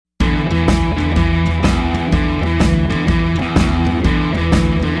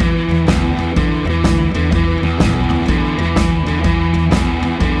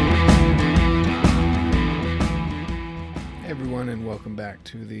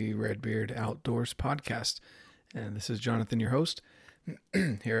the Redbeard Outdoors podcast. And this is Jonathan, your host,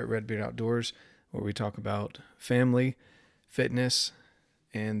 here at Redbeard Outdoors, where we talk about family, fitness,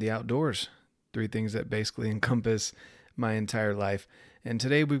 and the outdoors. Three things that basically encompass my entire life. And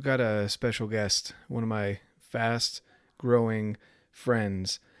today we've got a special guest, one of my fast-growing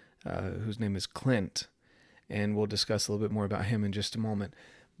friends, whose name is Clint. And we'll discuss a little bit more about him in just a moment.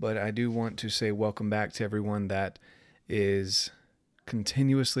 But I do want to say welcome back to everyone that is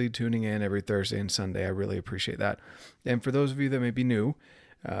continuously tuning in every Thursday and Sunday. I really appreciate that. And for those of you that may be new,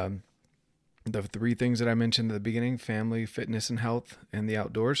 the three things that I mentioned at the beginning, family, fitness, and health, and the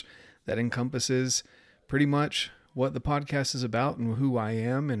outdoors, that encompasses pretty much what the podcast is about and who I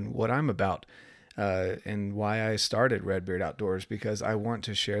am and what I'm about, and why I started Redbeard Outdoors, because I want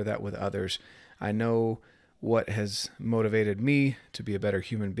to share that with others. I know what has motivated me to be a better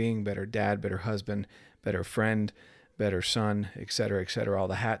human being, better dad, better husband, better friend, better son, etc., all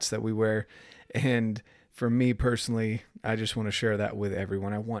the hats that we wear. And for me personally, I just want to share that with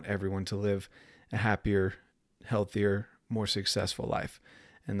everyone. I want everyone to live a happier, healthier, more successful life.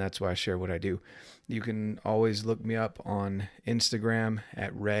 And that's why I share what I do. You can always look me up on Instagram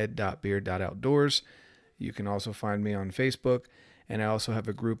at red.beard.outdoors. You can also find me on Facebook. And I also have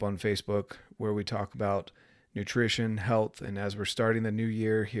a group on Facebook where we talk about nutrition, health, and as we're starting the new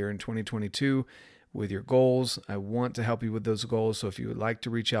year here in 2022, with your goals, I want to help you with those goals. So if you would like to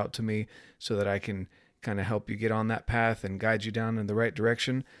reach out to me so that I can kind of help you get on that path and guide you down in the right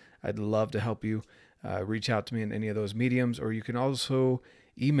direction, I'd love to help you. Reach out to me in any of those mediums, or you can also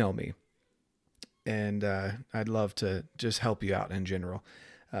email me. And I'd love to just help you out in general.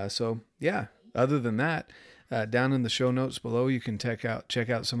 So yeah, other than that, down in the show notes below, you can check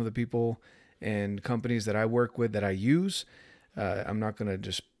out some of the people and companies that I work with that I use. I'm not going to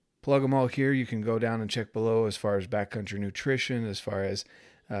just plug them all here. You can go down and check below as far as Backcountry Nutrition, as far as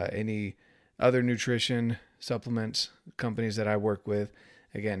any other nutrition supplements companies that I work with.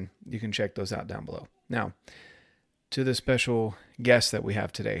 Again, you can check those out down below. Now, to the special guest that we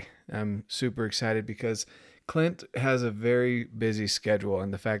have today, I'm super excited because Clint has a very busy schedule,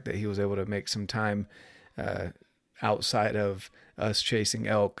 and the fact that he was able to make some time outside of us chasing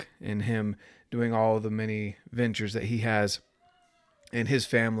elk and him doing all the many ventures that he has and his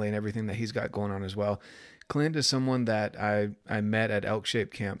family and everything that he's got going on as well. Clint is someone that I met at Elk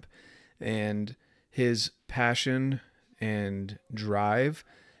Shape Camp, and his passion and drive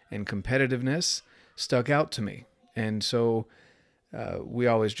and competitiveness stuck out to me. And so we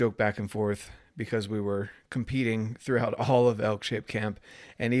always joke back and forth because we were competing throughout all of Elk Shape Camp.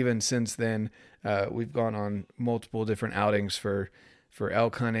 And even since then, we've gone on multiple different outings for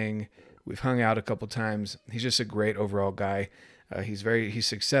elk hunting. We've hung out a couple times. He's just a great overall guy. He's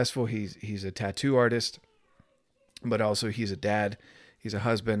successful. He's a tattoo artist, but also he's a dad, he's a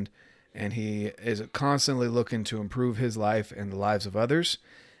husband, and he is constantly looking to improve his life and the lives of others.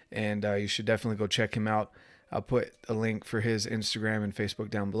 And you should definitely go check him out. I'll put a link for his Instagram and Facebook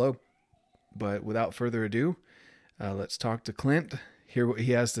down below. But without further ado, let's talk to Clint, hear what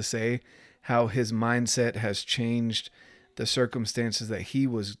he has to say, how his mindset has changed the circumstances that he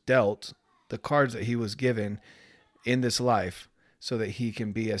was dealt, the cards that he was given in this life, so that he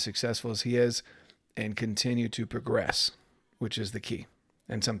can be as successful as he is and continue to progress, which is the key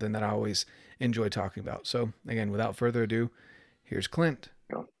and something that I always enjoy talking about. So again, without further ado, here's Clint.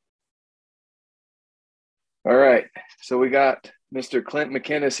 All right. So we got Mr. Clint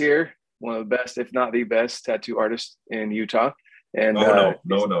McInnes here, one of the best, if not the best, tattoo artist in Utah. And no.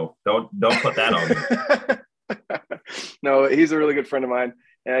 Don't put that on me. No, he's a really good friend of mine.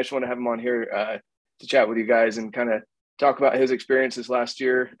 And I just want to have him on here to chat with you guys and kind of talk about his experiences last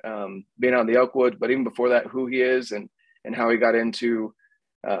year, being out in the Elkwood, but even before that, who he is and how he got into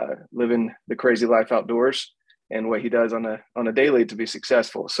living the crazy life outdoors and what he does on a daily to be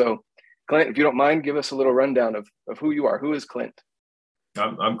successful. So Clint, if you don't mind, give us a little rundown of who you are. Who is Clint?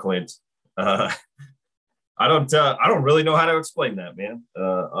 I'm Clint. I don't really know how to explain that, man.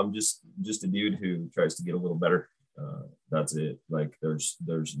 I'm just a dude who tries to get a little better. That's it. Like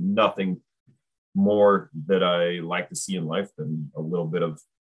there's nothing more that I like to see in life than a little bit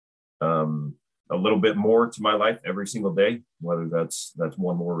more to my life every single day, whether that's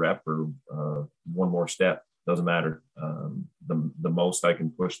one more rep or one more step, doesn't matter. The most I can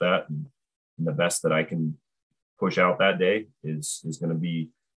push that and the best that I can push out that day is going to be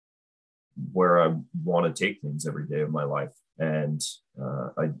where I want to take things every day of my life. And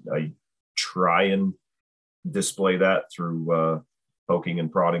I try and display that through poking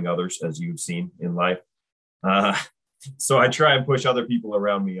and prodding others, as you've seen in life. So I try and push other people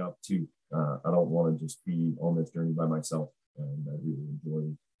around me up too. I don't want to just be on this journey by myself. And I really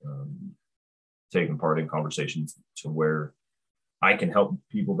enjoy taken part in conversations to where I can help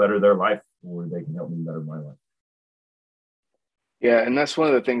people better their life, or they can help me better my life. Yeah, and that's one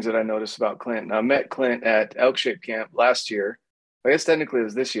of the things that I noticed about Clint. And I met Clint at Elk Shape Camp last year. I guess technically it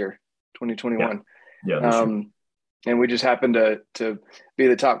was this year, 2021. Yeah, this year. And we just happened to be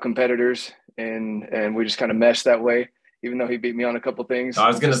the top competitors, and we just kind of meshed that way. Even though he beat me on a couple things. I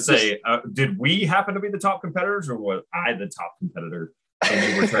was going to say, did we happen to be the top competitors, or was I the top competitor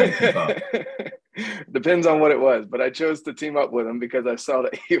and you were trying to keep up? Depends on what it was, but I chose to team up with him because I saw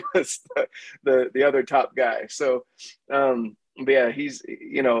that he was the other top guy. So, but yeah, he's,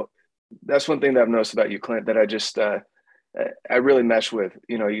 that's one thing that I've noticed about you, Clint, that I just, I really mesh with.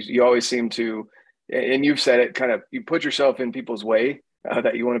 You always seem to, and you've said it, kind of, you put yourself in people's way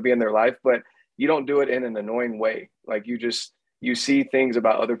that you want to be in their life, but you don't do it in an annoying way. Like you see things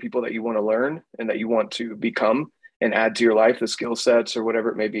about other people that you want to learn and that you want to become and add to your life, the skill sets or whatever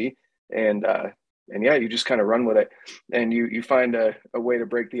it may be. And yeah, you just kind of run with it, and you find a way to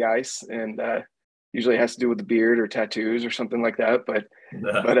break the ice, and usually it has to do with the beard or tattoos or something like that. But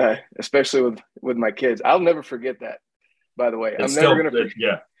especially with my kids, I'll never forget that, by the way. I'm never going to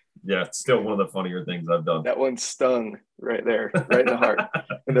forget. Yeah, it's still one of the funnier things I've done. That one stung right there, right in the heart.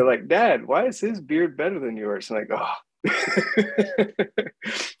 And they're like, Dad, why is his beard better than yours? And I go,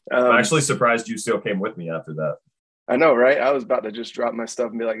 I'm actually surprised you still came with me after that. I know, right? I was about to just drop my stuff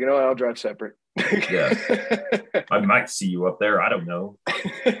and be like, you know what, I'll drive separate. Yeah. I might see you up there. I don't know.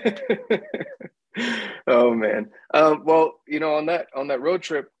 Oh, man. Well, on that road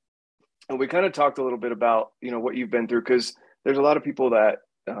trip, we kind of talked a little bit about, what you've been through, because there's a lot of people that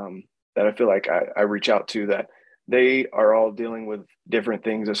I feel like I reach out to that they are all dealing with different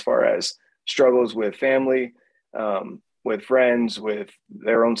things as far as struggles with family, with friends, with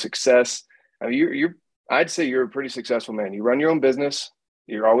their own success. I mean, I'd say you're a pretty successful man. You run your own business.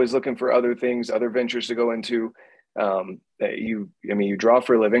 You're always looking for other things, other ventures to go into. You draw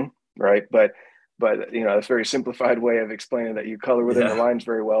for a living, right? But that's a very simplified way of explaining that you color within the lines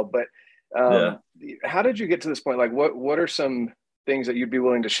very well. But how did you get to this point? Like, what are some things that you'd be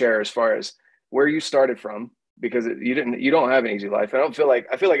willing to share as far as where you started from? Because you don't have an easy life. I feel like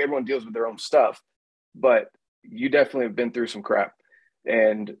everyone deals with their own stuff, but you definitely have been through some crap,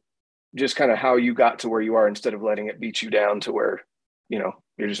 and just kind of how you got to where you are instead of letting it beat you down to where,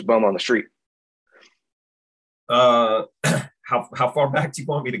 you're just a bum on the street. How far back do you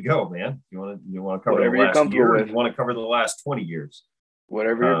want me to go, man? You want to cover whatever the last year, with. You want to cover the last 20 years?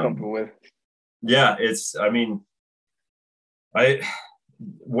 Whatever you're comfortable with. Yeah,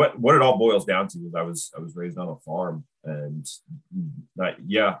 what it all boils down to is I was raised on a farm, and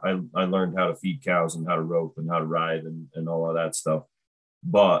I learned how to feed cows and how to rope and how to ride and all of that stuff.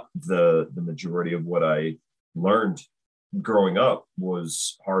 But the majority of what I learned growing up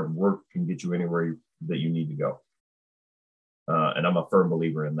was hard work can get you anywhere that you need to go. And I'm a firm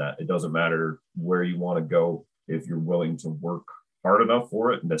believer in that. It doesn't matter where you want to go. If you're willing to work hard enough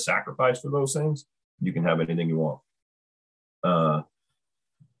for it and to sacrifice for those things, you can have anything you want.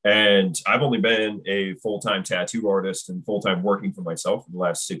 And I've only been a full-time tattoo artist and full-time working for myself for the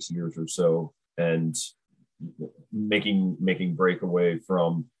last 6 years or so, and making breakaway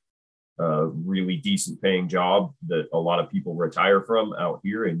from a really decent paying job that a lot of people retire from out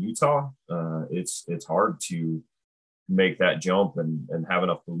here in Utah. It's hard to make that jump and have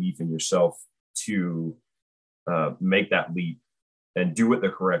enough belief in yourself to make that leap and do it the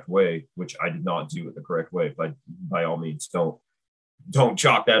correct way, which I did not do it the correct way. But by all means, don't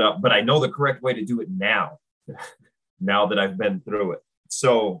chalk that up. But I know the correct way to do it now, now that I've been through it.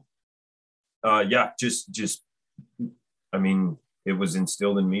 So it was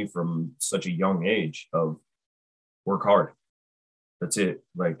instilled in me from such a young age of work hard. That's it.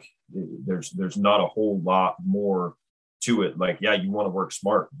 Like there's not a whole lot more to it. Like, yeah, you want to work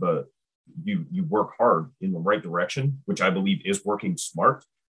smart, but you work hard in the right direction, which I believe is working smart.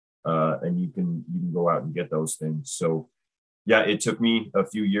 And you can go out and get those things. So yeah, it took me a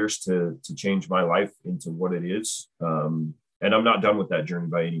few years to change my life into what it is. And I'm not done with that journey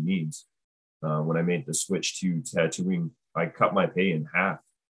by any means. When I made the switch to tattooing, I cut my pay in half.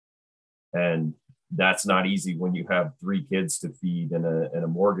 And that's not easy when you have 3 kids to feed and a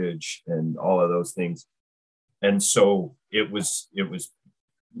mortgage and all of those things. And so it was,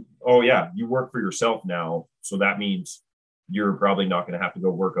 oh yeah, you work for yourself now. So that means you're probably not going to have to go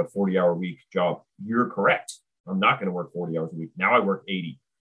work a 40-hour week job. You're correct. I'm not going to work 40 hours a week. Now I work 80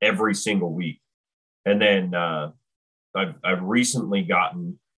 every single week. And then I've recently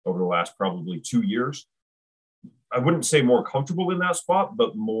gotten, over the last probably 2 years, I wouldn't say more comfortable in that spot,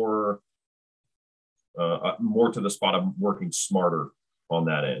 but more to the spot of working smarter on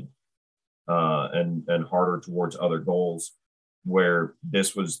that end. and harder towards other goals. Where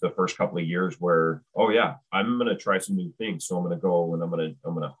this was the first couple of years where, oh yeah, I'm gonna try some new things. So I'm gonna go and I'm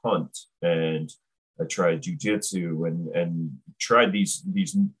gonna hunt, and I tried jujitsu and tried these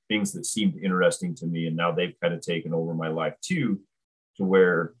things that seemed interesting to me, and now they've kind of taken over my life too, to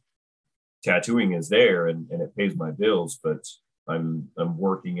where tattooing is there and it pays my bills, but I'm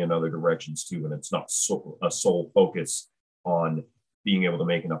working in other directions too, and it's not a sole focus on being able to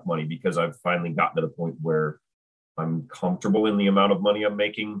make enough money, because I've finally gotten to the point where I'm comfortable in the amount of money I'm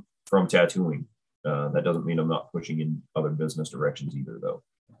making from tattooing. That doesn't mean I'm not pushing in other business directions either, though.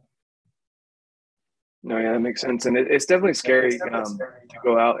 No, yeah, that makes sense. And it's definitely scary to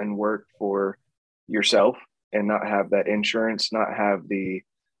go out and work for yourself and not have that insurance, not have the,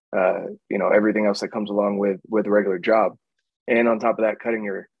 everything else that comes along with a regular job. And on top of that, cutting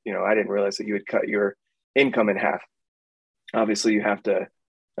your, I didn't realize that you would cut your income in half. Obviously, you have to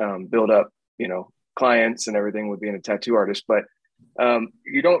build up, clients and everything with being a tattoo artist, but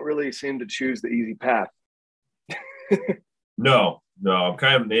you don't really seem to choose the easy path. No, I'm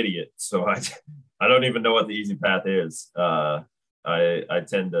kind of an idiot. So I don't even know what the easy path is. I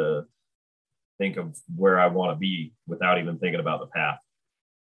tend to think of where I want to be without even thinking about the path.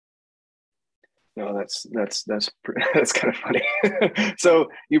 No, that's kind of funny. So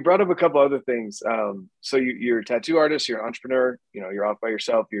you brought up a couple other things. So you're a tattoo artist, you're an entrepreneur, you're off by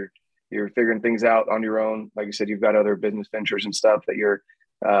yourself, you're figuring things out on your own. Like you said, you've got other business ventures and stuff that you're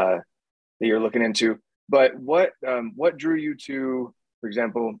looking into. But what drew you to, for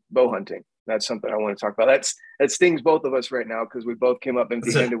example, bow hunting? That's something I want to talk about. That stings both of us right now because we both came up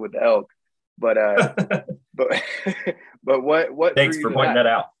empty-handed with the elk. But but what? Thanks for pointing that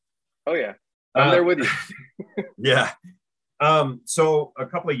out. Oh yeah, I'm there with you. Yeah. So a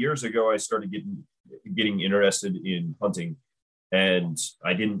couple of years ago, I started getting interested in hunting, and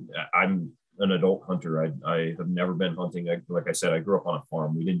I'm an adult hunter. I have never been hunting. Like I said, I grew up on a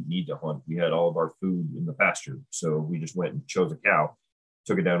farm. We didn't need to hunt. We had all of our food in the pasture. So we just went and chose a cow,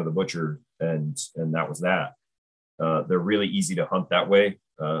 took it down to the butcher, and that was that. They're really easy to hunt that way.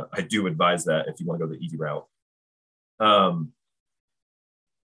 I do advise that if you want to go the easy route. On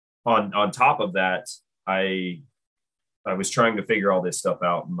top of that, I was trying to figure all this stuff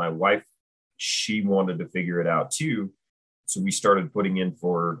out. And my wife, she wanted to figure it out too. So we started putting in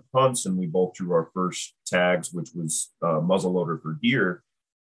for hunts, and we both drew our first tags, which was muzzleloader for deer.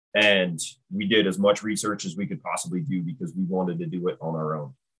 And we did as much research as we could possibly do because we wanted to do it on our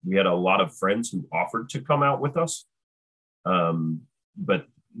own. We had a lot of friends who offered to come out with us, but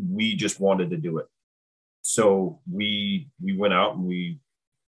we just wanted to do it. So we went out and we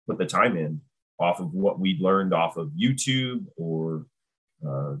put the time in off of what we'd learned off of YouTube or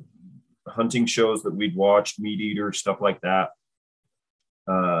hunting shows that we'd watched, Meat Eater, stuff like that.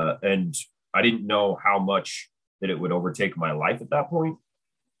 And I didn't know how much that it would overtake my life at that point.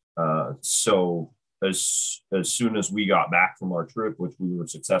 So as soon as we got back from our trip, which we were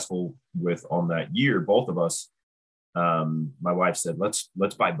successful with on that year, both of us, my wife said, let's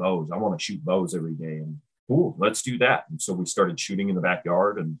buy bows. I want to shoot bows every day. And cool, let's do that. And so we started shooting in the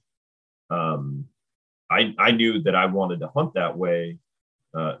backyard, and I knew that I wanted to hunt that way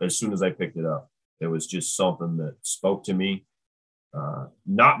as soon as I picked it up. It was just something that spoke to me,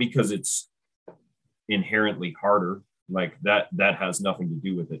 not because it's inherently harder. Like that has nothing to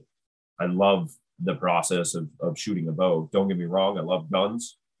do with it. I love the process of shooting a bow. Don't get me wrong, I love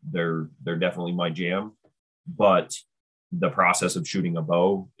guns. They're definitely my jam. But the process of shooting a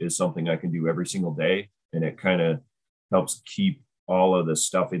bow is something I can do every single day, and it kind of helps keep all of the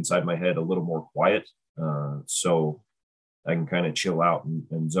stuff inside my head a little more quiet, so I can kind of chill out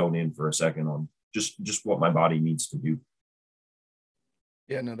and zone in for a second on just what my body needs to do.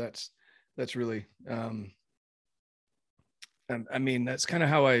 Yeah, no, that's really I mean, that's kind of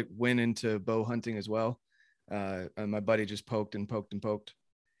how I went into bow hunting as well. And my buddy just poked and poked and poked,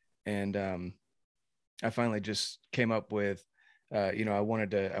 and I finally just came up with, I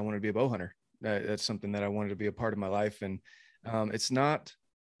wanted to be a bow hunter. That's something that I wanted to be a part of my life. And it's not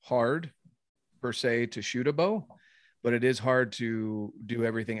hard per se to shoot a bow, but it is hard to do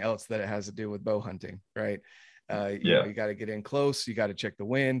everything else that it has to do with bow hunting. Right. You got to get in close. You got to check the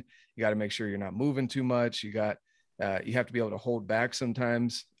wind. You got to make sure you're not moving too much. You have to be able to hold back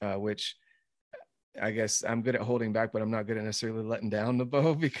sometimes, which I guess I'm good at holding back, but I'm not good at necessarily letting down the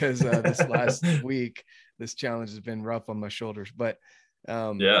bow because this last week, this challenge has been rough on my shoulders. But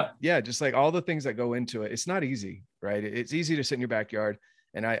just like all the things that go into it, it's not easy, right? It's easy to sit in your backyard.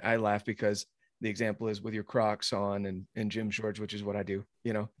 And I laugh because the example is with your Crocs on and gym shorts, which is what I do,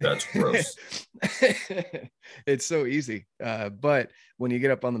 you know. That's gross. It's so easy. But when you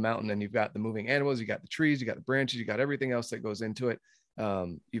get up on the mountain and you've got the moving animals, you got the trees, you got the branches, you got everything else that goes into it.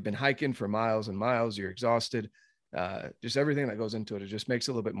 You've been hiking for miles and miles, you're exhausted. Just everything that goes into it, it just makes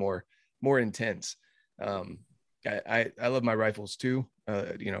it a little bit more intense. I love my rifles too,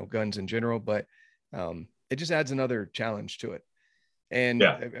 you know, guns in general, but it just adds another challenge to it. And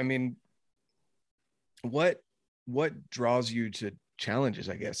Yeah. I mean, what draws you to challenges,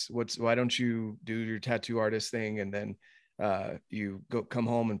 I guess? Why don't you do your tattoo artist thing and then you come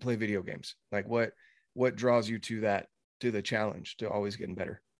home and play video games? Like what draws you to the challenge, to always getting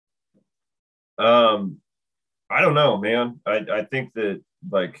better? I don't know, man. I think that,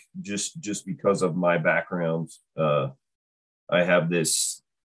 like, just because of my background, I have this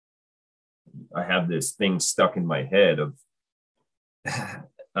thing stuck in my head of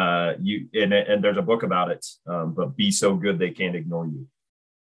and there's a book about it, but be so good they can't ignore you.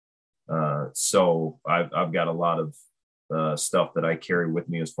 So I've got a lot of stuff that I carry with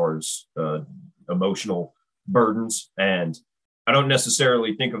me as far as emotional burdens, and I don't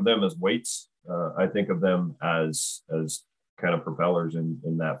necessarily think of them as weights. I think of them as kind of propellers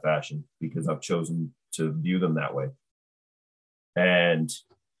in that fashion, because I've chosen to view them that way. And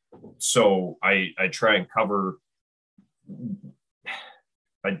so I try and cover.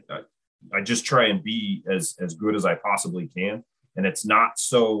 I just try and be as good as I possibly can, and it's not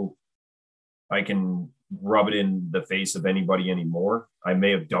so I can rub it in the face of anybody anymore. I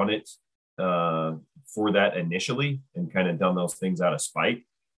may have done it for that initially and kind of done those things out of spite,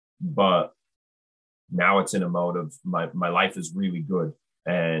 but now it's in a mode of my life is really good,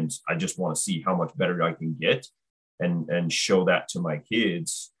 and I just want to see how much better I can get, and show that to my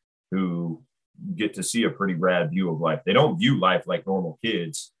kids, who get to see a pretty rad view of life. They don't view life like normal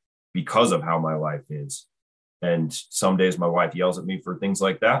kids because of how my life is. And some days my wife yells at me for things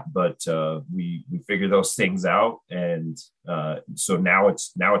like that, but we figure those things out. And so now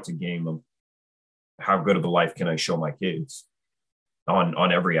it's a game of how good of a life can I show my kids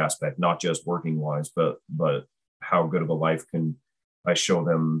on every aspect, not just working wise, but how good of a life can I show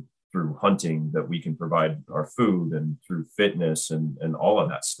them through hunting, that we can provide our food, and through fitness and all of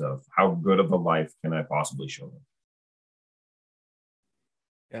that stuff. How good of a life can I possibly show them?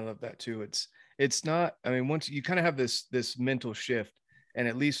 I love that too. It's not, I mean, once you kind of have this mental shift, and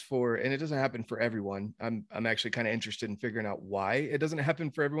at least and it doesn't happen for everyone. I'm actually kind of interested in figuring out why it doesn't happen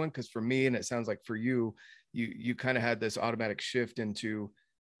for everyone. Because for me, and it sounds like for you kind of had this automatic shift into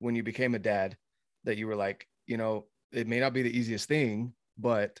when you became a dad, that you were like, you know, it may not be the easiest thing,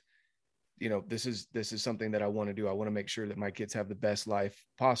 but you know, this is something that I want to do. I want to make sure that my kids have the best life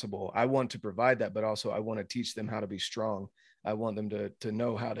possible. I want to provide that, but also I want to teach them how to be strong. I want them to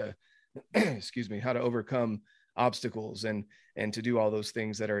know how to, excuse me, how to overcome obstacles and to do all those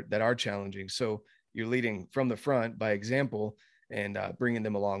things that are challenging. So you're leading from the front by example, and bringing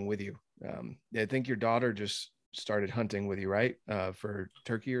them along with you. I think your daughter just started hunting with you, right? For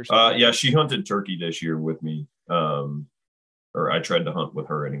turkey or something? Yeah, she hunted turkey this year with me. Or I tried to hunt with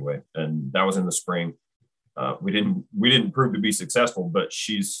her anyway, and that was in the spring. We didn't prove to be successful, but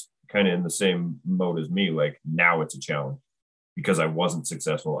she's kind of in the same mode as me. Like, now it's a challenge because I wasn't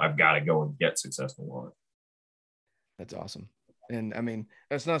successful. I've got to go and get successful on it. That's awesome. And I mean,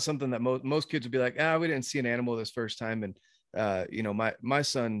 that's not something that most kids would be like, we didn't see an animal this first time. And you know, my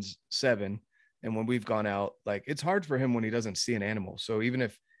son's 7, and when we've gone out, like, it's hard for him when he doesn't see an animal. So even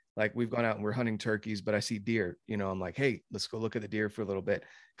if, like, we've gone out and we're hunting turkeys, but I see deer, you know, I'm like, hey, let's go look at the deer for a little bit.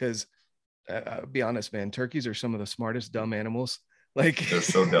 Because I'll be honest, man, turkeys are some of the smartest dumb animals. Like, they're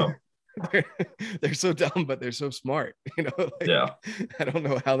so dumb. they're so dumb, but they're so smart. You know, like, yeah. I don't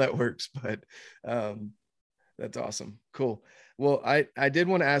know how that works, but that's awesome. Cool. Well, I did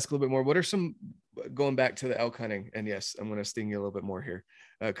want to ask a little bit more. What are some, going back to the elk hunting? And yes, I'm going to sting you a little bit more here,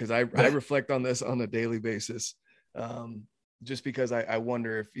 because I reflect on this on a daily basis. Just because I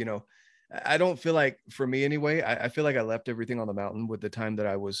wonder if, you know, I don't feel like, for me anyway, I feel like I left everything on the mountain with the time that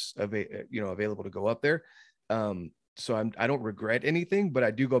I was available to go up there. So I don't regret anything, but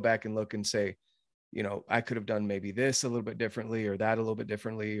I do go back and look and say, you know, I could have done maybe this a little bit differently, or that a little bit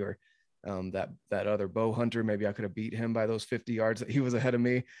differently, or that other bow hunter, maybe I could have beat him by those 50 yards that he was ahead of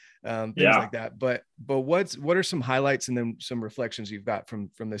me, things like that. But what are some highlights and then some reflections you've got from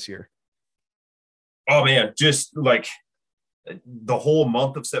this year? Oh man, just like the whole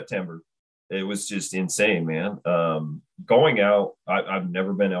month of September, it was just insane, man. Going out, I've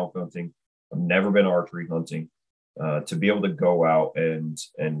never been elk hunting. I've never been archery hunting. To be able to go out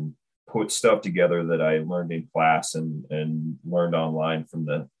and put stuff together that I learned in class and learned online from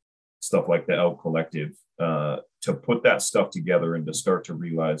the stuff like the Elk Collective, to put that stuff together and to start to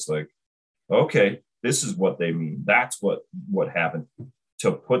realize like, okay, this is what they mean. That's what happened.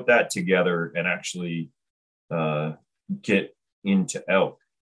 To put that together and actually get into elk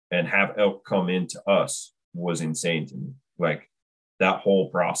and have elk come into us was insane to me. Like that whole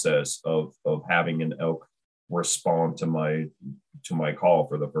process of having an elk respond to my call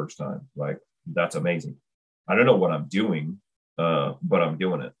for the first time, like that's amazing. I don't know what I'm doing, but I'm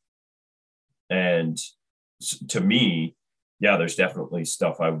doing it. And to me, yeah, there's definitely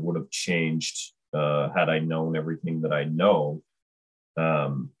stuff I would have changed had I known everything that I know.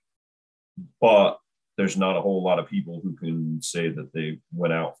 But there's not a whole lot of people who can say that they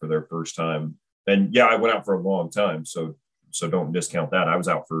went out for their first time. And yeah, I went out for a long time, so don't discount that. I was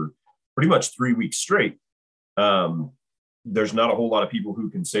out for pretty much 3 weeks straight. There's not a whole lot of people who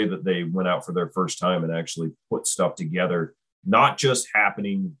can say that they went out for their first time and actually put stuff together, not just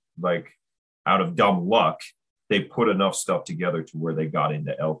happening like out of dumb luck. They put enough stuff together to where they got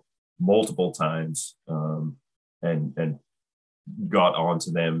into elk multiple times, and got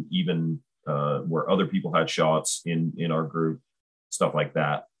onto them even where other people had shots in our group, stuff like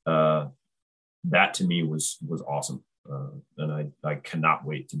that. That to me was awesome, and I cannot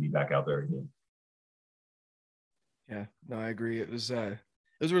wait to be back out there again. Yeah, no, I agree. It was a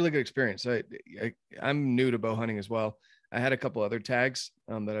really good experience. I'm new to bow hunting as well. I had a couple other tags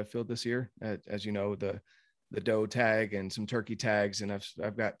that I filled this year, as you know, the doe tag and some turkey tags, and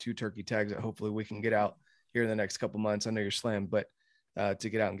I've got 2 turkey tags that hopefully we can get out here in the next couple months. I know you're slammed, but to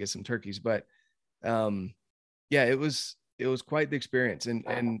get out and get some turkeys. But yeah, it was quite the experience.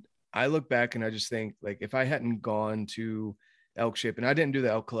 And I look back and I just think, like, if I hadn't gone to Elk Ship, and I didn't do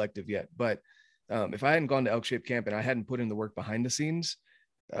the Elk Collective yet, but if I hadn't gone to Elk Ship camp and I hadn't put in the work behind the scenes,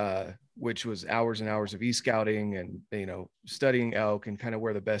 which was hours and hours of e-scouting and, you know, studying elk and kind of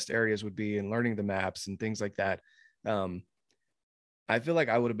where the best areas would be and learning the maps and things like that. I feel like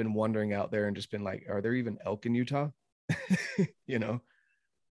I would have been wandering out there and just been like, are there even elk in Utah? You know?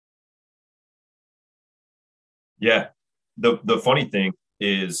 Yeah. The funny thing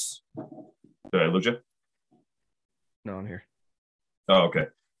is, did I lose you? No, I'm here. Oh, okay.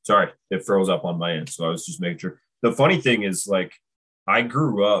 Sorry. It froze up on my end. So I was just making sure. The funny thing is, like, I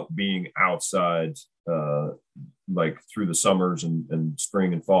grew up being outside, like through the summers and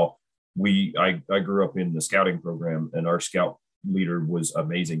spring and fall. I grew up in the scouting program, and our scout leader was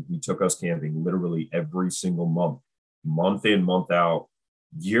amazing. He took us camping literally every single month in, month out,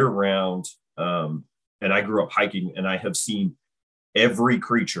 year round. And I grew up hiking, and I have seen every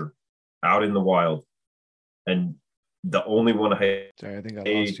creature out in the wild. And the only one sorry, I think I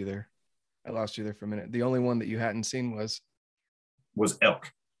lost you there. I lost you there for a minute. The only one that you hadn't seen was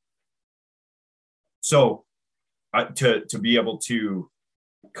elk. So to be able to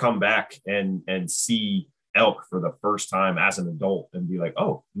come back and see elk for the first time as an adult and be like,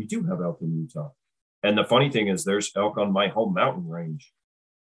 oh, we do have elk in Utah. And the funny thing is, there's elk on my home mountain range.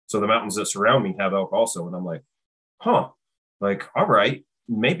 So the mountains that surround me have elk also. And I'm like, huh, like, all right,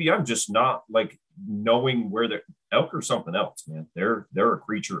 maybe I'm just not like knowing where the elk are something else, man. They're a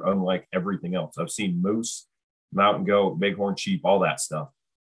creature unlike everything else. I've seen moose, mountain goat, bighorn sheep, all that stuff.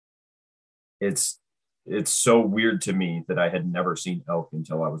 It's so weird to me that I had never seen elk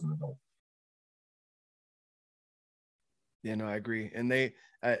until I was an adult. Yeah, no, I agree. And they,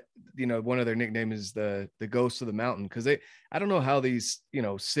 you know, one of their nickname is the ghosts of the mountain, because I don't know how these, you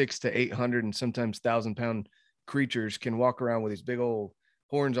know, 600 to 800 and sometimes 1,000-pound creatures can walk around with these big old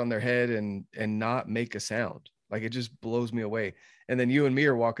horns on their head and not make a sound. Like, it just blows me away. And then you and me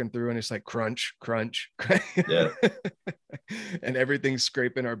are walking through, and it's like crunch, crunch, crunch. Yeah. And everything's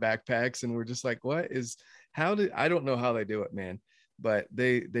scraping our backpacks, and we're just like, I don't know how they do it, man. But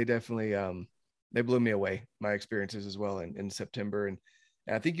they definitely they blew me away, my experiences as well in September. And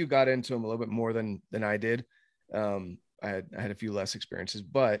I think you got into them a little bit more than I did. I had a few less experiences,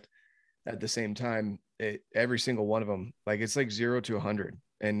 but at the same time, every single one of them, like, it's like 0 to 100.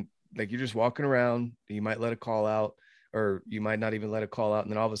 And like, you're just walking around, you might let a call out, or you might not even let a call out.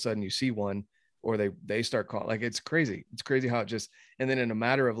 And then all of a sudden you see one, or they start calling. Like, it's crazy. It's crazy how it just, and then in a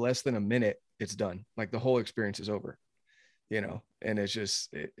matter of less than a minute, it's done. Like, the whole experience is over, you know? And it's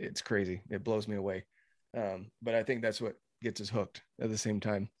just, it's crazy. It blows me away. But I think that's what gets us hooked at the same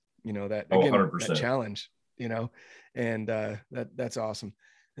time, you know, that, again, 100%. That challenge, you know, and that's awesome.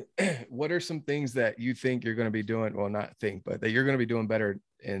 What are some things that you think you're going to be doing? Well, not think, but that you're going to be doing better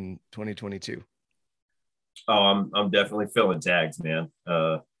in 2022? Oh, I'm definitely filling tags, man.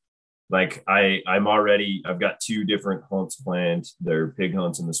 Like I've got 2 different hunts planned. They're pig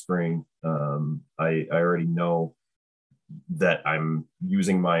hunts in the spring. I already know that I'm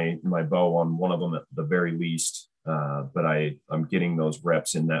using my bow on one of them at the very least. But I'm getting those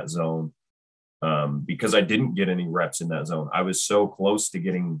reps in that zone, because I didn't get any reps in that zone. I was so close to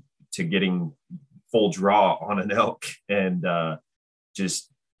getting full draw on an elk, and just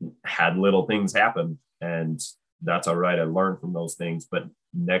had little things happen. And that's all right. I learned from those things. But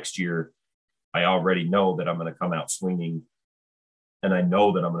next year, I already know that I'm going to come out swinging, and I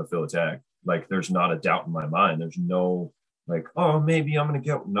know that I'm going to feel a tag. Like, there's not a doubt in my mind. There's no like, oh, maybe I'm going to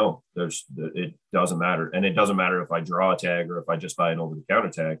get, no, it doesn't matter. And it doesn't matter if I draw a tag or if I just buy an over the counter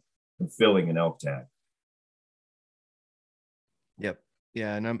tag. I'm filling an elk tag. Yep.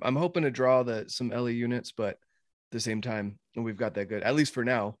 Yeah. And I'm hoping to draw some LE units, but at the same time, we've got that good, at least for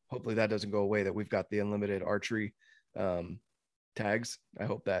now. Hopefully that doesn't go away, that we've got the unlimited archery tags. I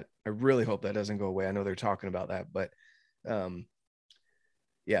really hope that doesn't go away. I know they're talking about that, but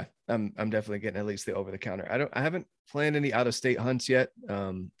yeah, I'm definitely getting at least the over the counter. I haven't planned any out of state hunts yet,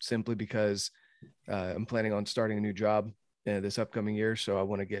 simply because I'm planning on starting a new job this upcoming year. So I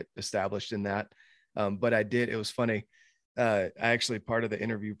want to get established in that. But it was funny. I actually, part of the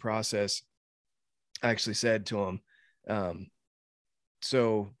interview process, I actually said to him,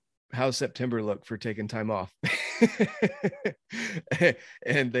 so how's September look for taking time off?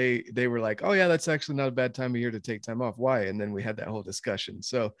 And they were like, oh yeah, that's actually not a bad time of year to take time off. Why? And then we had that whole discussion.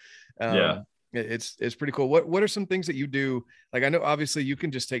 So yeah, it's pretty cool. What are some things that you do? Like, I know obviously you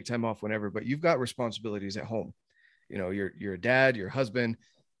can just take time off whenever, but you've got responsibilities at home. You know, you're a dad, your husband,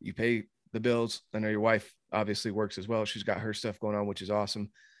 you pay the bills. I know your wife obviously works as well. She's got her stuff going on, which is awesome.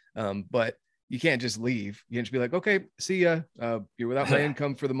 But you can't just leave. You can't just be like, okay, see ya. You're without my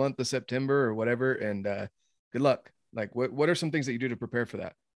income for the month of September or whatever. And good luck. Like, what are some things that you do to prepare for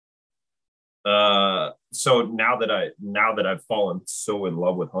that? So now that I've fallen so in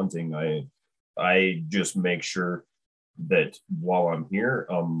love with hunting, I just make sure that while I'm here,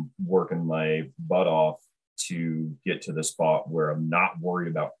 I'm working my butt off to get to the spot where I'm not worried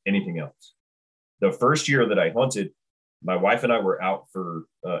about anything else. The first year that I hunted, my wife and I were out for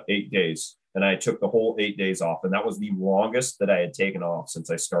 8 days, and I took the whole 8 days off. And that was the longest that I had taken off since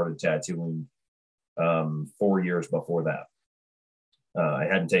I started tattooing 4 years before that. I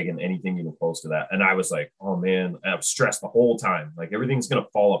hadn't taken anything even close to that. And I was like, oh man, I was stressed the whole time. Like, everything's going to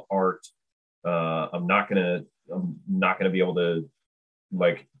fall apart. I'm not going to be able to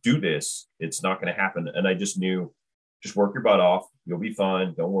like do this. It's not going to happen. And I just knew, just work your butt off. You'll be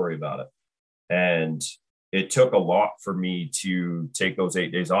fine. Don't worry about it. And it took a lot for me to take those 8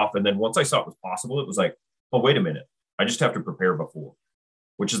 days off. And then once I saw it was possible, it was like, oh, wait a minute. I just have to prepare before,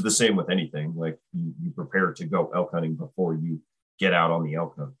 which is the same with anything. Like, you prepare to go elk hunting before you get out on the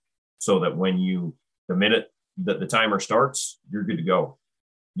elk hunt, so that the minute that the timer starts, you're good to go.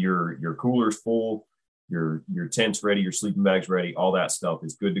 Your cooler's full, your tent's ready, your sleeping bag's ready, all that stuff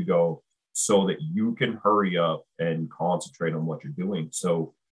is good to go, so that you can hurry up and concentrate on what you're doing.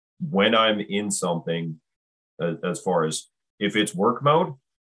 So when I'm in something, as far as if it's work mode,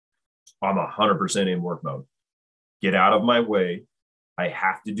 I'm 100% in work mode. Get out of my way. I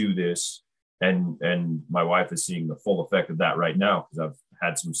have to do this. And my wife is seeing the full effect of that right now, because I've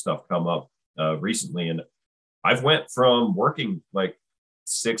had some stuff come up recently, and I've went from working like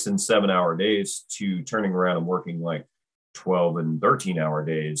 6 and 7 hour days to turning around and working like 12 and 13 hour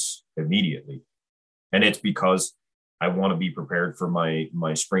days immediately. And it's because I want to be prepared for my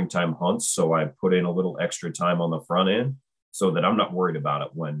springtime hunts. So I put in a little extra time on the front end so that I'm not worried about it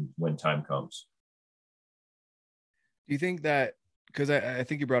when time comes. Do you think that, because I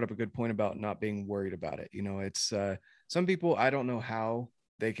think you brought up a good point about not being worried about it. You know, it's some people, I don't know how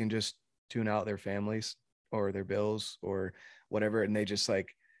they can just tune out their families or their bills or whatever. And they just like,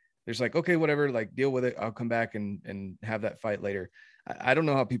 there's like, okay, whatever, like deal with it. I'll come back and have that fight later. I don't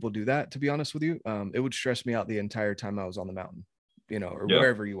know how people do that, to be honest with you. It would stress me out the entire time I was on the mountain, you know, or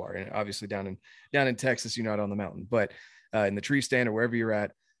wherever you are. And obviously down in Texas, you're not on the mountain, but in the tree stand or wherever you're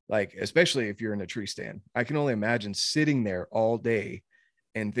at, like, especially if you're in a tree stand, I can only imagine sitting there all day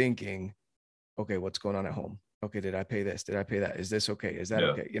and thinking, okay, what's going on at home? Okay, did I pay this? Did I pay that? Is this okay? Is that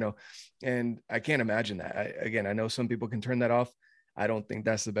okay? You know, and I can't imagine that. Again, I know some people can turn that off. I don't think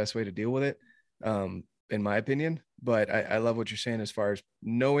that's the best way to deal with it, in my opinion. But I love what you're saying as far as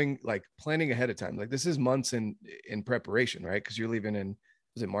knowing, like, planning ahead of time. Like, this is months in preparation, right? Because you're leaving in,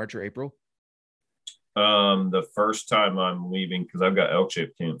 was it March or April? The first time I'm leaving, because I've got elk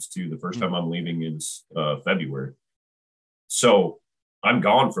shape camps too. The first time I'm leaving is February. So I'm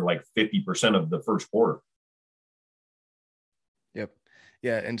gone for like 50% of the first quarter. Yep.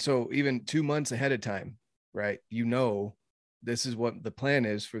 Yeah. And so even 2 months ahead of time, right? You know, this is what the plan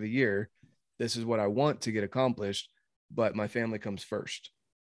is for the year. This is what I want to get accomplished. but my family comes first.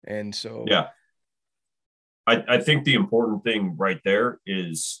 And so, yeah, I think the important thing right there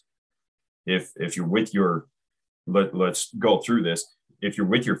is if you're with your, let's go through this. If you're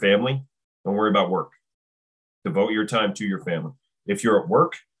with your family, don't worry about work. Devote your time to your family. If you're at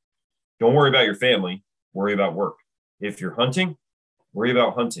work, don't worry about your family, worry about work. If you're hunting, worry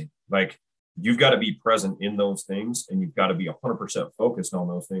about hunting. Like, you've got to be present in those things, and you've got to be 100% focused on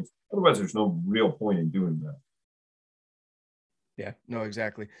those things. Otherwise, there's no real point in doing that. yeah, no,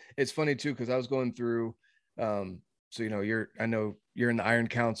 exactly. It's funny too, because I was going through, so, I know you're in the Iron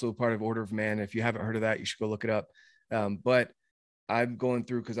Council, part of Order of Man. If you haven't heard of that, you should go look it up. But I'm going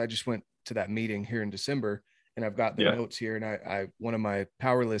through, because I just went to that meeting here in December, and I've got the notes here. And I one of my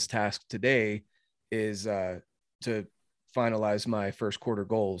power list tasks today is to finalize my first quarter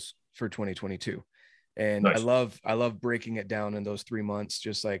goals for 2022. And nice. I love breaking it down in those 3 months,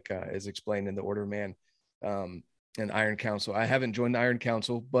 just like as explained in the Order of Man and Iron Council. I haven't joined the Iron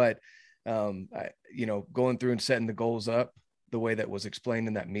Council, but going through and setting the goals up the way that was explained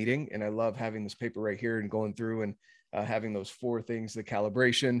in that meeting. And I love having this paper right here and going through and having those 4 things: the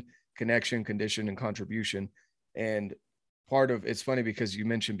calibration, connection, condition, and contribution. And it's funny because you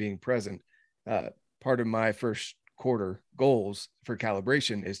mentioned being present. Part of my first quarter goals for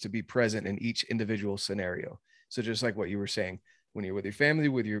calibration is to be present in each individual scenario. So just like what you were saying, when you're with your family,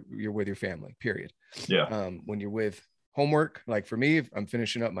 you're with your family, period. Yeah. When you're with homework, like for me, if I'm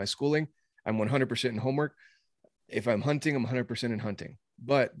finishing up my schooling, I'm 100% in homework. If I'm hunting, I'm 100% in hunting.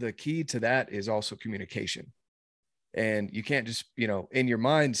 But the key to that is also communication. And you can't just, in your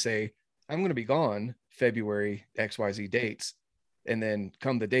mind say, I'm going to be gone February XYZ dates. And then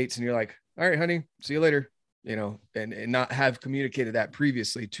come the dates and you're like, all right, honey, see you later, and not have communicated that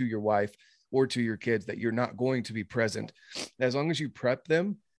previously to your wife or to your kids that you're not going to be present. As long as you prep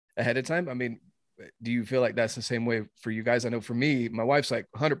them ahead of time. I mean, do you feel like that's the same way for you guys? I know for me, my wife's like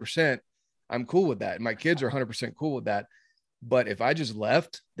 100%. I'm cool with that. And my kids are 100% cool with that. But if I just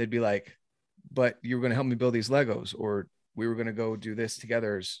left, they'd be like, but you were going to help me build these Legos, or we were going to go do this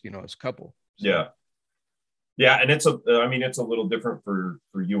together as a couple. So. Yeah. Yeah. And it's a little different for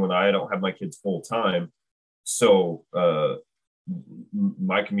you and I don't have my kids full time. So,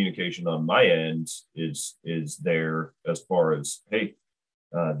 my communication on my end is there as far as, hey,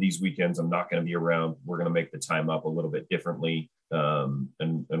 these weekends I'm not going to be around. We're going to make the time up a little bit differently, and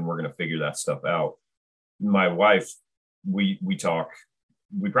we're going to figure that stuff out. My wife, we talk.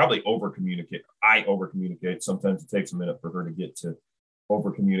 We probably over communicate. I over communicate. Sometimes it takes a minute for her to get to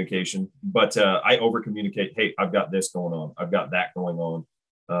over communication, but I over communicate. Hey, I've got this going on. I've got that going on.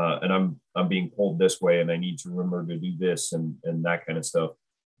 And I'm being pulled this way, and I need to remember to do this and that kind of stuff.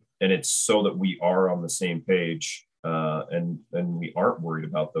 And it's so that we are on the same page, and we aren't worried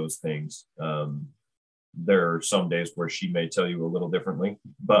about those things. There are some days where she may tell you a little differently,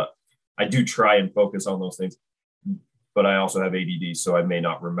 but I do try and focus on those things. But I also have ADD, so I may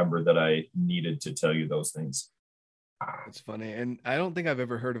not remember that I needed to tell you those things. It's funny, and I don't think I've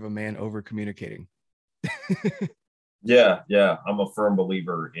ever heard of a man over communicating. Yeah. I'm a firm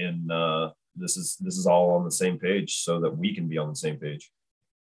believer in this is all on the same page so that we can be on the same page.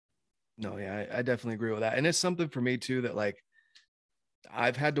 No, yeah, I definitely agree with that. And it's something for me too that like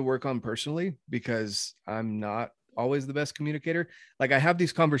I've had to work on personally, because I'm not always the best communicator. Like I have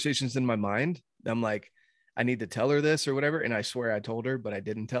these conversations in my mind. I'm like, I need to tell her this or whatever. And I swear I told her, but I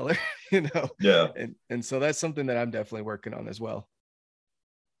didn't tell her, Yeah. And so that's something that I'm definitely working on as well.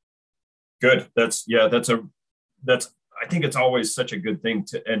 Good. I think it's always such a good thing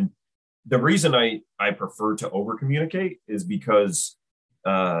and the reason I prefer to over communicate is because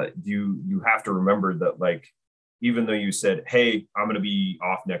you have to remember that, like, even though you said, hey, I'm going to be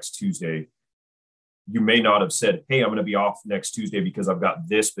off next Tuesday, you may not have said, hey, I'm going to be off next Tuesday because I've got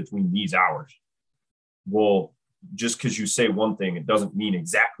this between these hours. Well, just because you say one thing, it doesn't mean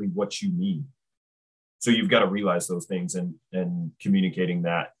exactly what you mean. So you've got to realize those things, and communicating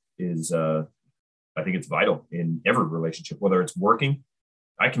that is, I think it's vital in every relationship, whether it's working.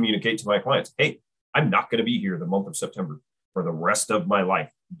 I communicate to my clients, hey, I'm not going to be here the month of September for the rest of my life.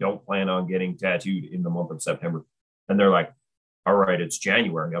 Don't plan on getting tattooed in the month of September. And they're like, all right, it's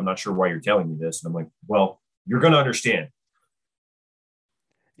January. I'm not sure why you're telling me this. And I'm like, well, you're going to understand.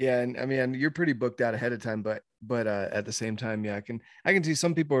 Yeah. And I mean, you're pretty booked out ahead of time, but at the same time, yeah, I can see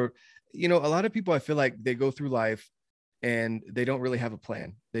some people are, a lot of people, I feel like they go through life and they don't really have a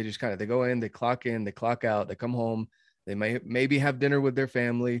plan. They just they go in, they clock out, they come home, they maybe have dinner with their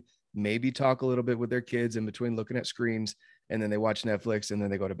family, maybe talk a little bit with their kids in between looking at screens, and then they watch Netflix, and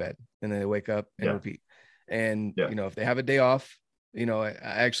then they go to bed, and then they wake up and repeat. And, if they have a day off, I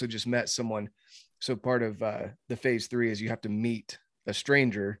actually just met someone So part of the phase 3 is you have to meet a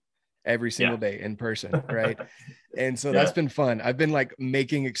stranger every single day in person, right? And so that's been fun. I've been like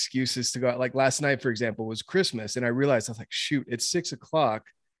making excuses to go out. Like last night, for example, was Christmas, and I realized I was like, shoot, it's 6:00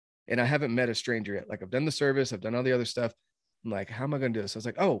 and I haven't met a stranger yet. Like I've done the service, I've done all the other stuff. I'm like, how am I going to do this? I was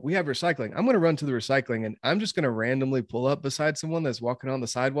like, oh, we have recycling. I'm going to run to the recycling and I'm just going to randomly pull up beside someone that's walking on the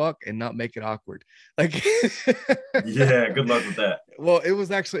sidewalk and not make it awkward. Like, yeah, good luck with that. Well,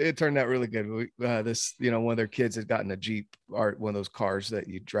 it turned out really good. This, one of their kids had gotten a Jeep, or one of those cars that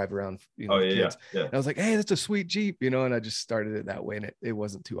you drive around, kids. Yeah. And I was like, hey, that's a sweet Jeep, and I just started it that way, and it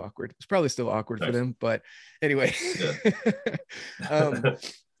wasn't too awkward. It's probably still awkward for them, but anyway.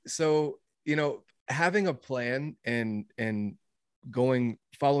 So, having a plan and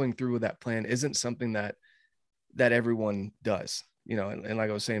following through with that plan isn't something that everyone does, and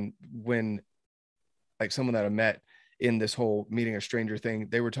like I was saying, when like someone that I met in this whole meeting a stranger thing,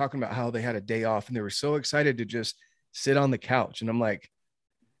 they were talking about how they had a day off and they were so excited to just sit on the couch. And I'm like,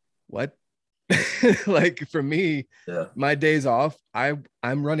 what? Like for me, my days off, I'm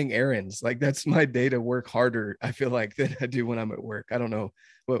running errands. Like that's my day to work harder, I feel like, than I do when I'm at work. I don't know.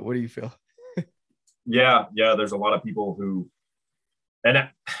 What do you feel? Yeah. There's a lot of people who, and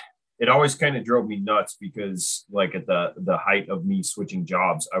it always kind of drove me nuts because like at the height of me switching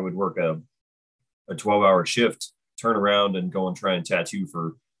jobs, I would work a 12-hour shift, turn around and go and try and tattoo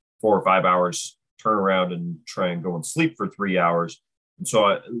for 4 or 5 hours, turn around and try and go and sleep for 3 hours. And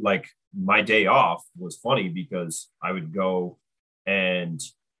so my day off was funny because I would go and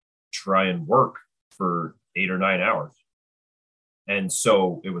try and work for 8 or 9 hours. And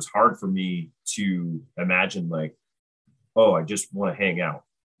so it was hard for me to imagine like, oh, I just want to hang out.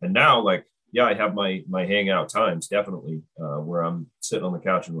 And now like, yeah, I have my hangout times definitely where I'm sitting on the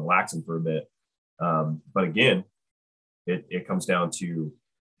couch and relaxing for a bit. But again, it comes down to,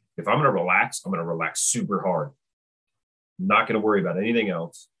 if I'm going to relax, I'm going to relax super hard. I'm not going to worry about anything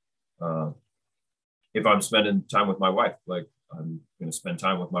else. If I'm spending time with my wife, like I'm going to spend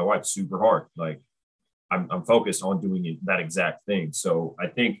time with my wife super hard. Like I'm focused on doing that exact thing. So I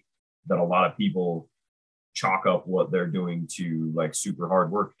think that a lot of people chalk up what they're doing to like super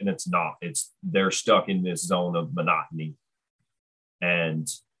hard work, and it's not. They're stuck in this zone of monotony, and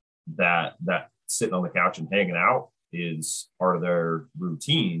that sitting on the couch and hanging out is part of their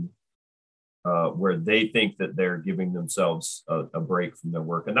routine, where they think that they're giving themselves a break from their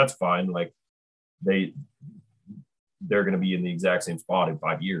work, and that's fine. Like they're going to be in the exact same spot in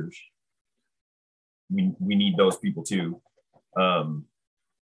 5 years. We need those people too.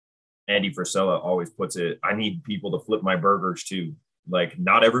 Andy Frisella always puts it, I need people to flip my burgers too. Like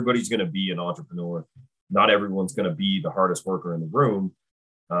not everybody's going to be an entrepreneur. Not everyone's going to be the hardest worker in the room.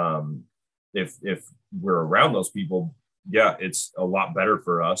 If we're around those people, yeah, it's a lot better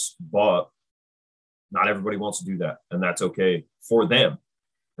for us, but not everybody wants to do that. And that's okay for them.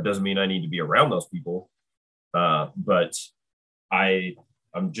 It doesn't mean I need to be around those people. But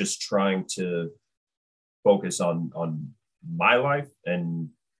I'm just trying to focus on my life, and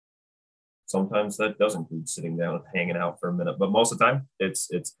sometimes that does include sitting down and hanging out for a minute, but most of the time it's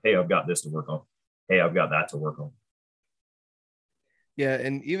hey, I've got this to work on, hey, I've got that to work on. Yeah.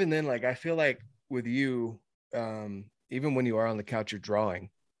 And even then, like I feel like with you, even when you are on the couch, you're drawing,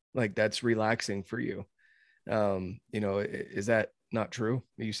 like that's relaxing for you. Is that not true?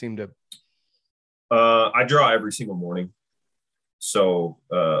 You seem to I draw every single morning. So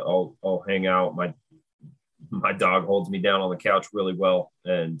I'll hang out. My dog holds me down on the couch really well,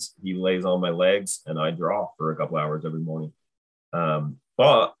 and he lays on my legs, and I draw for a couple hours every morning.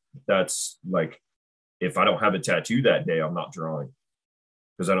 But that's like, if I don't have a tattoo that day, I'm not drawing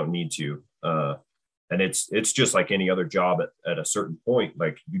because I don't need to. And it's just like any other job at a certain point,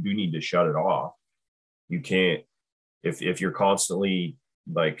 like you do need to shut it off. You can't, if you're constantly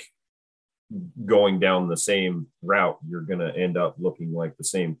like going down the same route, you're going to end up looking like the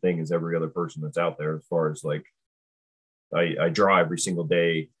same thing as every other person that's out there. As far as like, I draw every single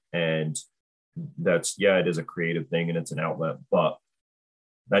day, and that's, yeah, it is a creative thing and it's an outlet, but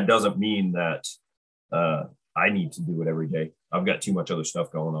that doesn't mean that I need to do it every day. I've got too much other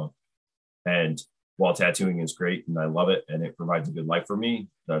stuff going on. And while tattooing is great and I love it and it provides a good life for me,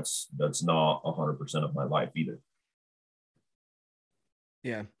 that's not 100% of my life either.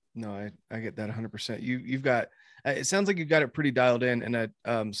 Yeah. No, I get that 100%. You've got, it sounds like you've got it pretty dialed in,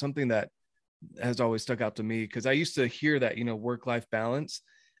 and something that has always stuck out to me, because I used to hear that, work-life balance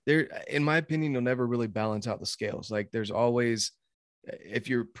there, in my opinion, you'll never really balance out the scales. Like there's always, if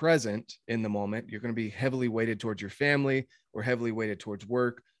you're present in the moment, you're going to be heavily weighted towards your family, or heavily weighted towards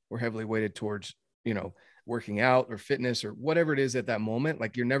work, or heavily weighted towards, working out or fitness or whatever it is at that moment,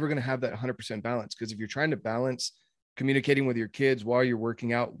 like you're never going to have that 100% balance. Because if you're trying to balance communicating with your kids while you're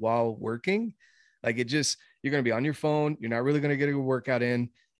working out, while working, like you're going to be on your phone. You're not really going to get a workout in,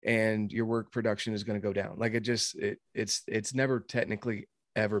 and your work production is going to go down. Like it's never technically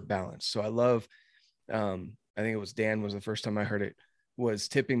ever balanced. So I love, I think it was Dan was the first time I heard it, was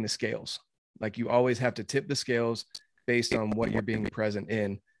tipping the scales. Like you always have to tip the scales based on what you're being present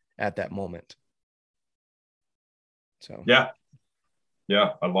in at that moment. So yeah,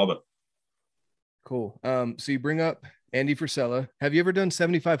 I love it. Cool. So you bring up Andy Frisella. Have you ever done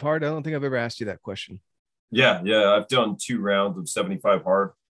 75 hard? I don't think I've ever asked you that question. Yeah. I've done 2 rounds of 75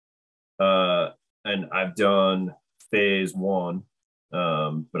 hard. And I've done phase 1,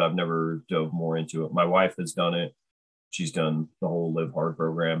 but I've never dove more into it. My wife has done it. She's done the whole Live Hard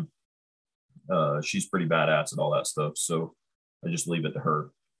program. She's pretty badass at all that stuff. So I just leave it to her.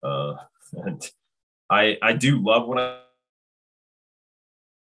 And I do love when I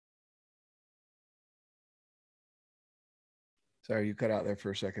Sorry, you cut out there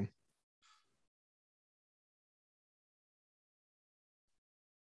for a second.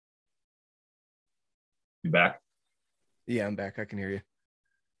 be back. Yeah, I'm back. I can hear you.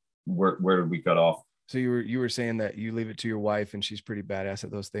 Where did we cut off? So you were saying that you leave it to your wife and she's pretty badass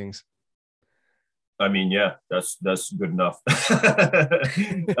at those things. I mean, yeah, that's good enough.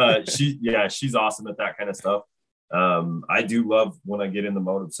 She's awesome at that kind of stuff. I do love when I get in the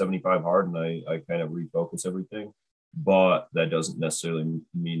mode of 75 hard and I kind of refocus everything, but that doesn't necessarily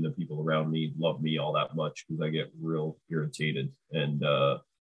mean the people around me love me all that much, because I get real irritated and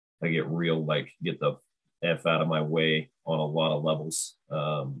I get real, like, get the F out of my way on a lot of levels.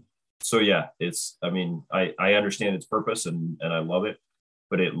 So yeah, I understand its purpose and I love it,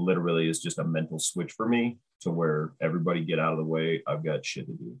 but it literally is just a mental switch for me to where everybody get out of the way. I've got shit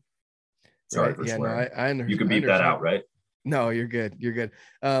to do. Sorry right. for Yeah, swearing. no, I understand. You can beat that out, right? No, you're good. You're good.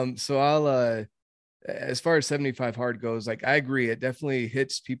 So I'll, as far as 75 hard goes, like I agree, it definitely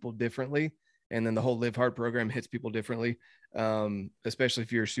hits people differently. And then the whole Live Hard program hits people differently. Especially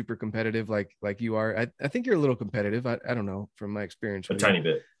if you're super competitive, like you are. I think you're a little competitive. I don't know from my experience. A tiny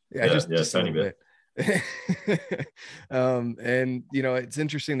bit. Yeah, just a tiny bit. And it's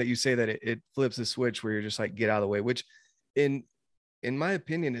interesting that you say that it flips a switch where you're just like, get out of the way, which in my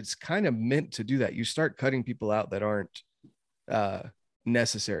opinion, it's kind of meant to do that. You start cutting people out that aren't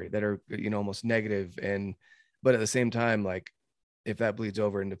necessary, that are, almost negative. But at the same time, like if that bleeds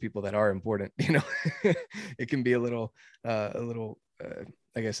over into people that are important, it can be a little, I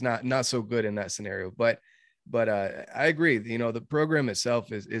guess not so good in that scenario, but I agree. The program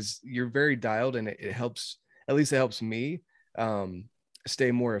itself is you're very dialed, and it helps, at least it helps me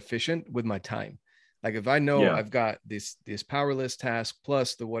stay more efficient with my time. Like if I know I've got this power list task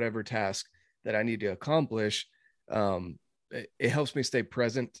plus the whatever task that I need to accomplish, it helps me stay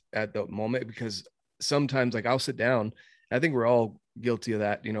present at the moment, because sometimes like I'll sit down. I think we're all guilty of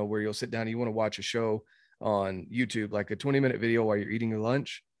that, where you'll sit down and you want to watch a show on YouTube, like a 20-minute video while you're eating your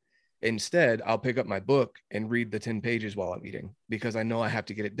lunch. Instead, I'll pick up my book and read the 10 pages while I'm eating, because I know I have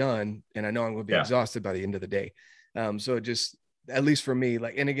to get it done and I know I'm going to be exhausted by the end of the day. So it just, at least for me,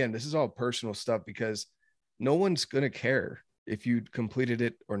 like, and again, this is all personal stuff, because no one's going to care if you completed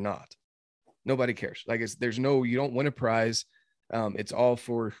it or not. Nobody cares. Like you don't win a prize. It's all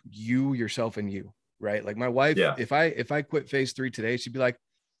for you, yourself, and you, right? Like my wife, if I quit phase 3 today, she'd be like,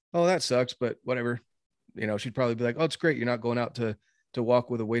 oh, that sucks, but whatever. She'd probably be like, oh, it's great. You're not going out to walk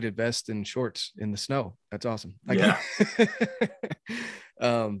with a weighted vest and shorts in the snow. That's awesome.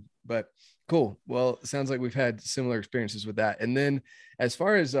 But cool. Well, it sounds like we've had similar experiences with that. And then as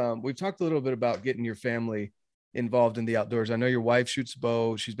far as we've talked a little bit about getting your family involved in the outdoors. I know your wife shoots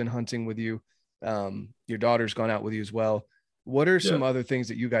bow. She's been hunting with you. Your daughter's gone out with you as well. What are some other things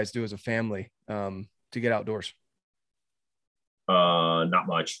that you guys do as a family to get outdoors? Not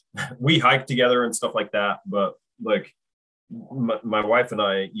much. We hike together and stuff like that, but like my wife and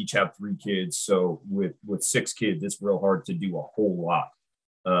I each have 3 kids. So with 6 kids, it's real hard to do a whole lot.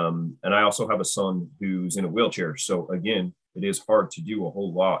 And I also have a son who's in a wheelchair. So again, it is hard to do a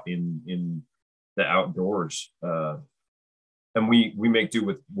whole lot in the outdoors. And we make do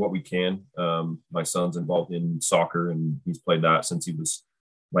with what we can. My son's involved in soccer, and he's played that since he was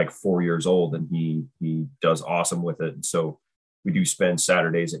like 4 years old, and he does awesome with it. And so we do spend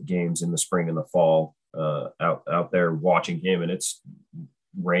Saturdays at games in the spring and the fall, out there watching him, and it's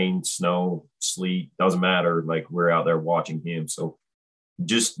rain, snow, sleet, doesn't matter. Like we're out there watching him. So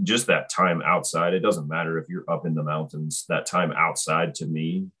just that time outside, it doesn't matter if you're up in the mountains, that time outside to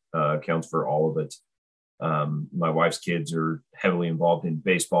me counts for all of it. My wife's kids are heavily involved in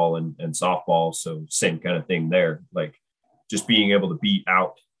baseball and softball. So same kind of thing there. Like just being able to be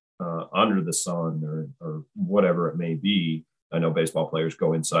out under the sun or whatever it may be. I know baseball players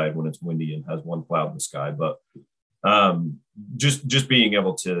go inside when it's windy and has one cloud in the sky, but just being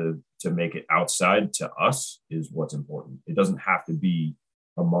able to make it outside to us is what's important. It doesn't have to be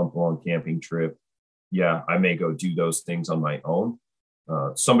a month-long camping trip. Yeah, I may go do those things on my own.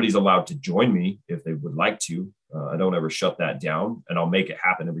 Somebody's allowed to join me if they would like to. I don't ever shut that down, and I'll make it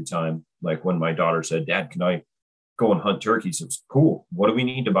happen every time. Like when my daughter said, "Dad, can I go and hunt turkeys?" It's cool. What do we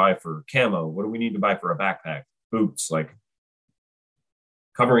need to buy for camo? What do we need to buy for a backpack? Boots, like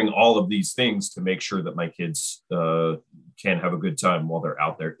covering all of these things to make sure that my kids can have a good time while they're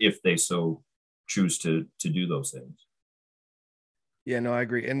out there, if they so choose to do those things. Yeah, no, I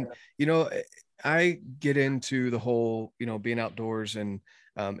agree. And, I get into the whole, being outdoors, and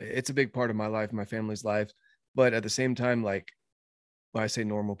it's a big part of my life, my family's life. But at the same time, like when I say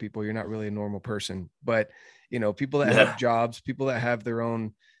normal people, you're not really a normal person, but, people that have jobs, people that have their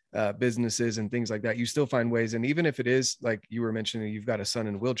own businesses and things like that, you still find ways. And even if it is like you were mentioning, you've got a son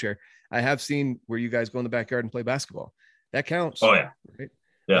in a wheelchair, I have seen where you guys go in the backyard and play basketball. That counts. Oh yeah. Right?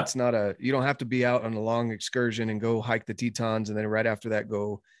 Yeah. It's not you don't have to be out on a long excursion and go hike the Tetons. And then right after that,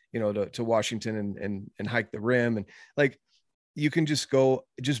 go, to Washington and hike the rim. And like, you can just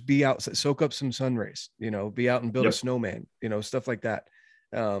be out, soak up some sun rays, be out and build a snowman, stuff like that.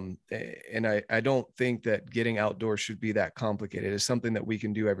 And I don't think that getting outdoors should be that complicated. It's something that we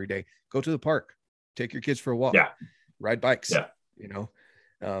can do every day. Go to the park, take your kids for a walk, ride bikes,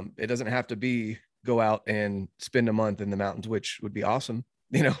 it doesn't have to be go out and spend a month in the mountains, which would be awesome,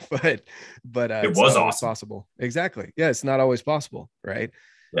 but it was awesome. Possible. Exactly. Yeah. It's not always possible. Right.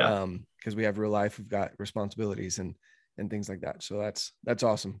 Yeah. Cause we have real life, we've got responsibilities and things like that. So that's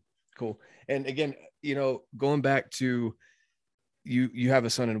awesome. Cool. And again, going back to, you have a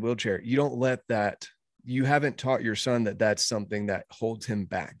son in a wheelchair. You don't let that, you haven't taught your son that that's something that holds him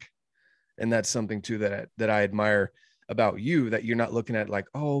back. And that's something too, that I admire about you, that you're not looking at like,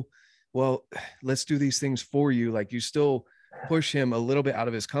 oh, well, let's do these things for you. Like you still push him a little bit out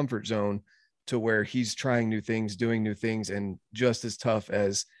of his comfort zone to where he's trying new things, doing new things, and just as tough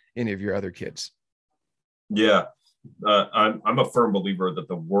as any of your other kids. Yeah. I'm a firm believer that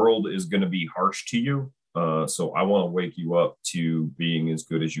the world is going to be harsh to you. So I want to wake you up to being as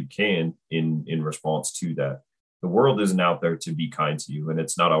good as you can in response to that. The world isn't out there to be kind to you, and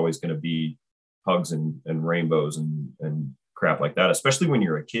it's not always going to be hugs and rainbows and crap like that, especially when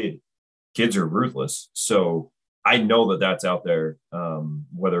you're a kid. Kids are ruthless. So I know that that's out there,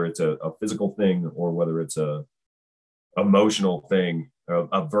 whether it's a physical thing or whether it's a emotional thing,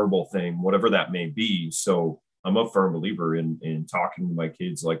 a verbal thing, whatever that may be. So I'm a firm believer in talking to my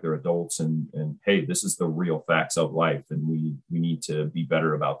kids like they're adults and hey, this is the real facts of life, and we need to be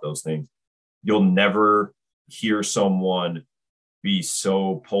better about those things. You'll never hear someone be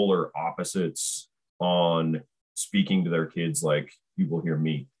so polar opposites on speaking to their kids like you will hear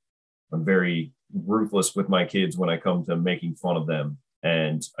me. I'm very ruthless with my kids when I come to making fun of them,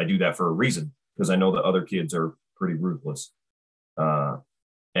 and I do that for a reason, because I know that other kids are pretty ruthless,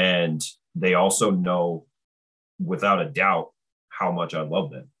 and they also know without a doubt how much I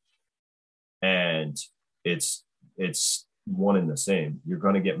love them. And it's one and the same. You're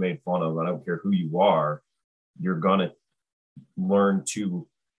going to get made fun of. I don't care who you are. You're going to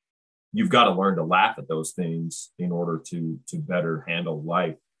you've got to learn to laugh at those things in order to better handle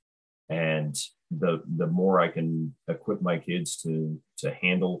life. And the more I can equip my kids to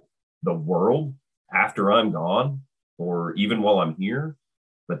handle the world after I'm gone, or even while I'm here,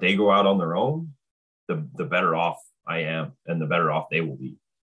 but they go out on their own, the better off I am, and the better off they will be.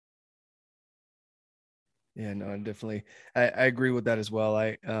 Yeah, no, definitely. I agree with that as well.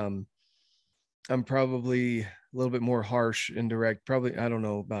 I'm probably a little bit more harsh and direct. Probably, I don't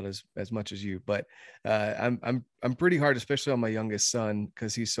know about as much as you, but I'm pretty hard, especially on my youngest son,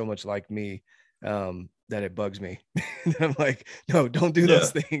 because he's so much like me, that it bugs me. I'm like, no, don't do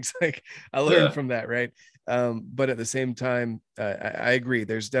those things. Like I learned from that, right? But at the same time, I agree.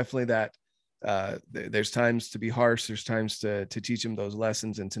 There's definitely that. There's times to be harsh. There's times to teach them those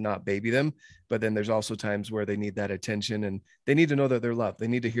lessons and to not baby them. But then there's also times where they need that attention, and they need to know that they're loved. They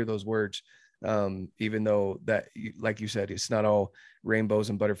need to hear those words. Even though that, like you said, it's not all rainbows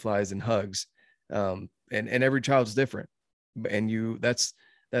and butterflies and hugs. And every child's different. And that's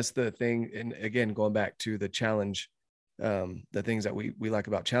the thing. And again, going back to the challenge, the things that we like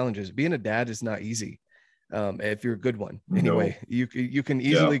about challenges, being a dad is not easy. If you're a good one, anyway, no. you can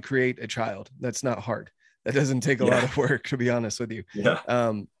easily create a child. That's not hard. That doesn't take a lot of work, to be honest with you.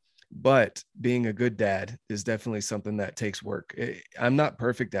 but being a good dad is definitely something that takes work. I'm not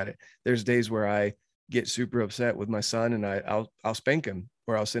perfect at it. There's days where I get super upset with my son, and I'll spank him,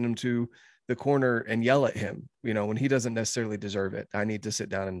 or I'll send him to the corner and yell at him, when he doesn't necessarily deserve it. I need to sit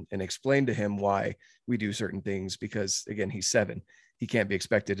down and explain to him why we do certain things, because again, he's 7. He can't be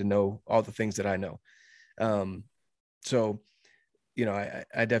expected to know all the things that I know. So,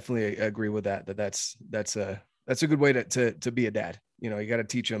 I definitely agree with that's a good way to be a dad. You got to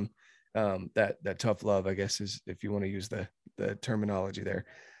teach them that tough love, I guess, is, if you want to use the terminology there.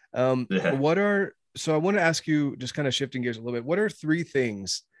 Yeah. So I want to ask you, just kind of shifting gears a little bit, what are 3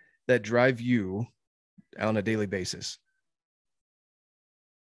 things that drive you on a daily basis?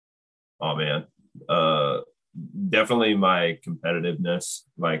 Oh man. Definitely my competitiveness.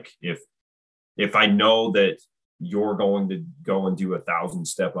 Like if I know that you're going to go and do 1,000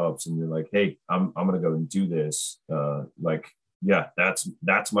 step ups and you're like, hey, I'm going to go and do this. Yeah,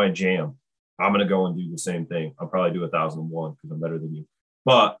 that's my jam. I'm going to go and do the same thing. I'll probably do 1,001 because I'm better than you.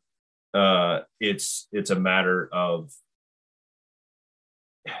 But it's a matter of,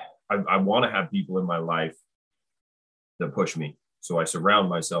 I want to have people in my life that push me. So I surround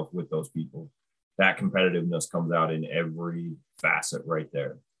myself with those people. That competitiveness comes out in every facet right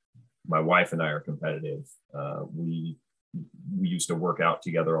there. My wife and I are competitive. We used to work out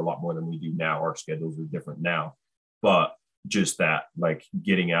together a lot more than we do now. Our schedules are different now, but just that, like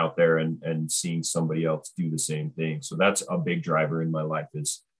getting out there and seeing somebody else do the same thing. So that's a big driver in my life,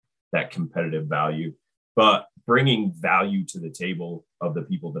 is that competitive value, but bringing value to the table of the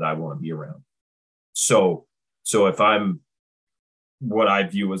people that I want to be around. So if I'm what I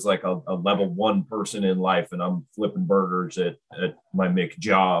view as like a level 1 person in life and I'm flipping burgers at my Mick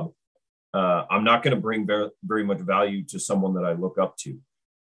job, I'm not going to bring very much value to someone that I look up to.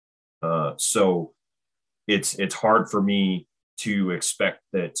 So it's hard for me to expect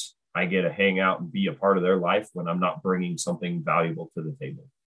that I get to hang out and be a part of their life when I'm not bringing something valuable to the table.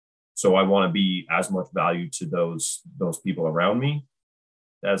 So I want to be as much value to those people around me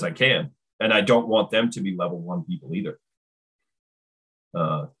as I can. And I don't want them to be level 1 people either.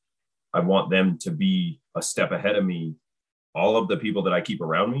 I want them to be a step ahead of me. All of the people that I keep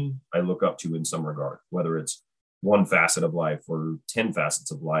around me, I look up to in some regard, whether it's one facet of life or 10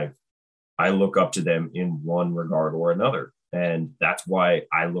 facets of life. I look up to them in one regard or another. And that's why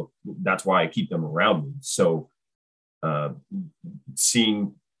I keep them around me. So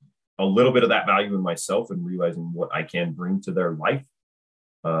seeing a little bit of that value in myself and realizing what I can bring to their life,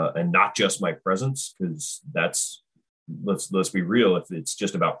 and not just my presence, because let's be real. If it's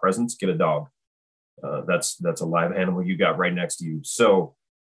just about presence, get a dog. That's a live animal you got right next to you. So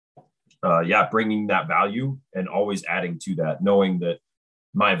bringing that value and always adding to that, knowing that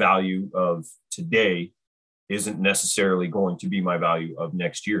my value of today isn't necessarily going to be my value of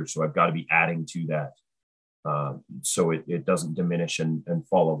next year. So I've got to be adding to that, so it doesn't diminish and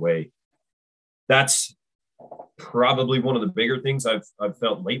fall away. That's probably one of the bigger things I've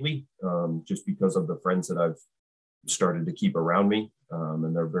felt lately, just because of the friends that I've started to keep around me,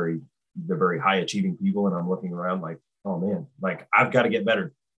 and they're very high achieving people, and I'm looking around like, oh man, like I've got to get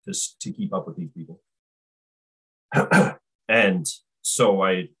better to keep up with these people. And so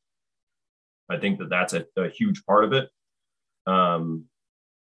I think that's a huge part of it.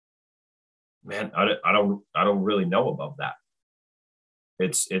 Man, I don't really know above that.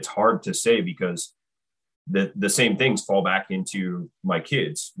 It's hard to say, because the same things fall back into my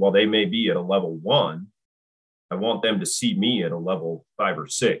kids. While they may be at a level 1, I want them to see me at a level 5 or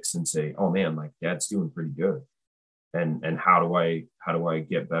 6 and say, oh man, like Dad's doing pretty good. And how do I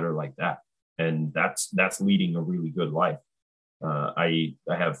get better like that? And that's leading a really good life. I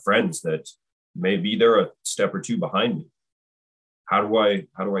have friends that maybe they're a step or 2 behind me. How do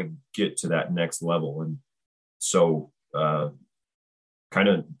I get to that next level? And so kind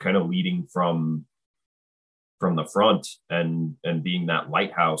of leading from the front and being that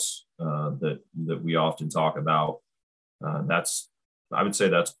lighthouse that we often talk about. I would say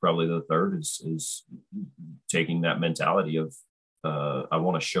that's probably the third, is taking that mentality of I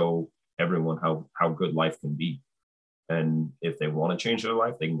want to show everyone how good life can be. And if they want to change their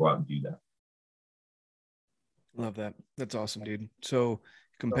life, they can go out and do that. Love that. That's awesome, dude. So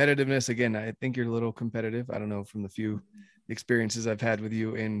competitiveness, again, I think you're a little competitive. I don't know, from the few experiences I've had with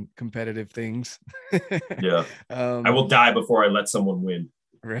you in competitive things. Yeah. I will die before I let someone win.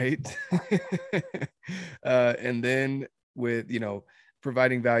 Right. And then with,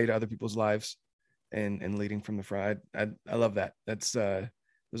 providing value to other people's lives and leading from the front. I love that. That's those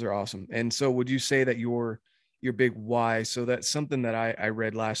are awesome. And so would you say that your big why? So that's something that I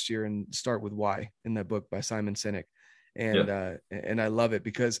read last year, and Start with Why, in that book by Simon Sinek. And I love it,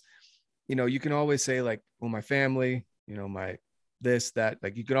 because you can always say like, well, my family, my this, that,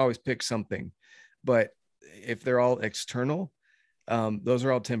 like you can always pick something, but if they're all external, those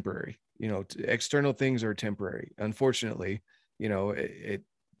are all temporary. External things are temporary. Unfortunately,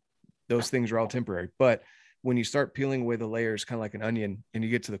 those things are all temporary. But when you start peeling away the layers, kind of like an onion, and you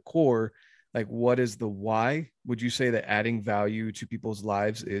get to the core, like what is the why? Would you say that adding value to people's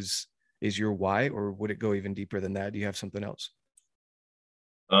lives is your why, or would it go even deeper than that? Do you have something else?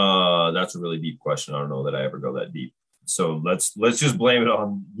 That's a really deep question. I don't know that I ever go that deep. So let's just blame it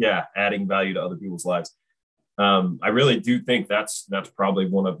on, adding value to other people's lives. I really do think that's probably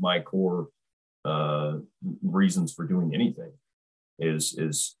one of my core reasons for doing anything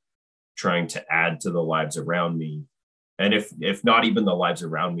is trying to add to the lives around me. And if not even the lives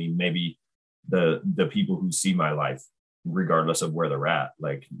around me, maybe the people who see my life, regardless of where they're at,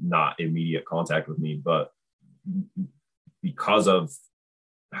 like not immediate contact with me, but because of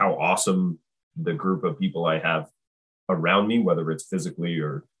how awesome the group of people I have around me, whether it's physically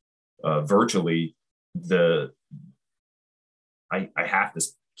or virtually, I have to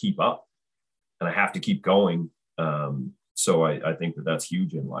keep up and I have to keep going. So I think that that's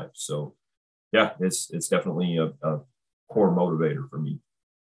huge in life. So yeah, it's definitely a core motivator for me.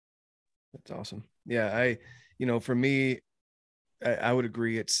 That's awesome. Yeah. For me, I would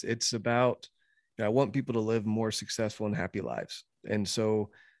agree. It's about, I want people to live more successful and happy lives. And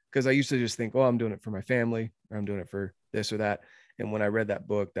so, because I used to just think, oh, I'm doing it for my family, or I'm doing it for this or that. And when I read that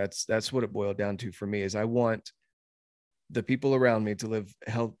book, that's what it boiled down to for me, is I want the people around me to live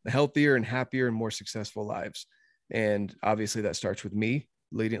healthier and happier and more successful lives. And obviously that starts with me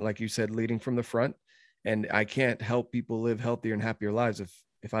leading, like you said, leading from the front. And I can't help people live healthier and happier lives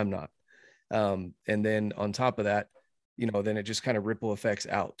if I'm not. And then on top of that, then it just kind of ripple effects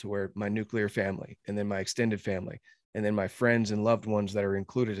out to where my nuclear family, and then my extended family, and then my friends and loved ones that are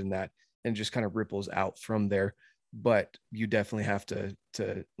included in that, and just kind of ripples out from there. But you definitely have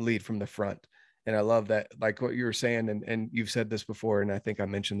to lead from the front. And I love that, like what you were saying, and you've said this before, and I think I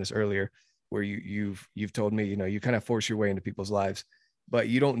mentioned this earlier, where you've told me, you kind of force your way into people's lives, but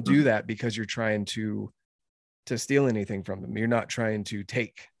you don't do that because you're trying to steal anything from them. You're not trying to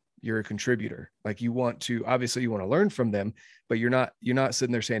take. You're a contributor. Like you want to learn from them, but you're not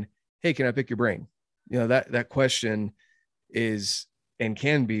sitting there saying, hey, can I pick your brain? That question is and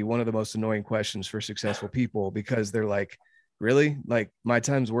can be one of the most annoying questions for successful people, because they're like, really? Like my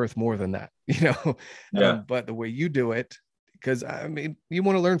time's worth more than that, Yeah. But the way you do it, because I mean, you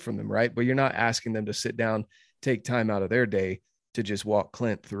want to learn from them, right? But you're not asking them to sit down, take time out of their day to just walk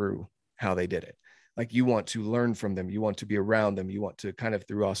Clint through how they did it. Like you want to learn from them. You want to be around them. You want to kind of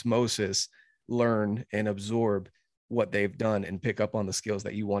through osmosis, learn and absorb what they've done and pick up on the skills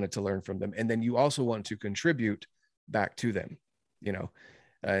that you wanted to learn from them. And then you also want to contribute back to them,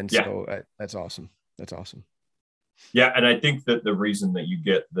 And so that's awesome. That's awesome. Yeah. And I think that the reason that you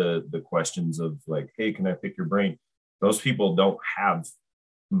get the questions of like, hey, can I pick your brain? Those people don't have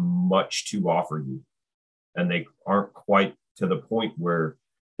much to offer you, and they aren't quite to the point where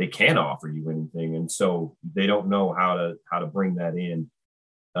they can offer you anything. And so they don't know how to bring that in.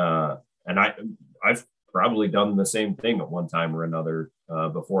 And I've probably done the same thing at one time or another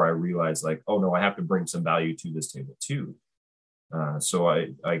before I realized like, oh no, I have to bring some value to this table too. So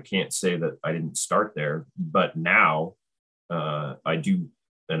I can't say that I didn't start there, but now I do,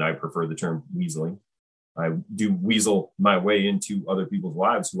 and I prefer the term weaseling. I do weasel my way into other people's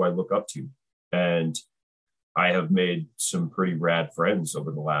lives who I look up to. And I have made some pretty rad friends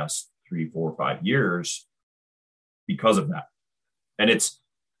over the last 3, 4, 5 years because of that. And it's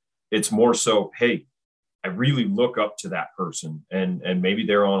more so, hey, I really look up to that person, and maybe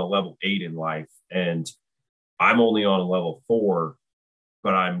they're on a level 8 in life and I'm only on a level 4,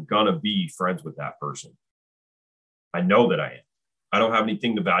 but I'm going to be friends with that person. I know that I am. I don't have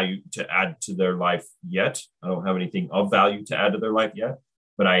anything to add to their life yet. I don't have anything of value to add to their life yet,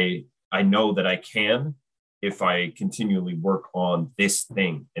 but I know that I can if I continually work on this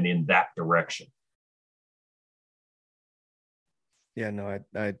thing and in that direction. Yeah, no,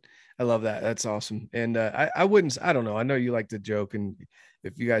 I love that. That's awesome. And I don't know. I know you like to joke, and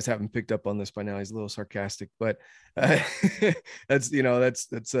if you guys haven't picked up on this by now, he's a little sarcastic, but that's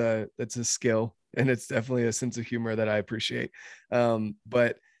a skill, and it's definitely a sense of humor that I appreciate.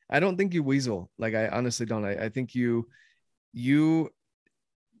 But I don't think you weasel. Like I honestly don't. I think you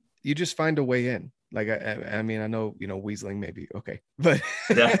just find a way in. Like I mean, I know weaseling maybe okay, but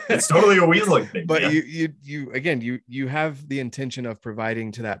yeah, it's totally a weaseling thing. But you have the intention of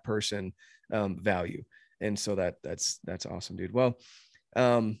providing to that person value, and so that's awesome, dude. Well,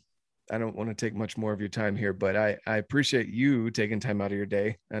 I don't want to take much more of your time here, but I appreciate you taking time out of your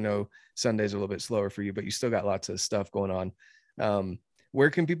day. I know Sundays are a little bit slower for you, but you still got lots of stuff going on. Where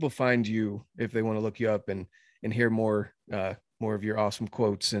can people find you if they want to look you up and hear more of your awesome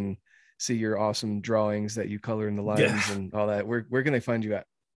quotes and see your awesome drawings that you color in the lines and all that? Where can they find you at?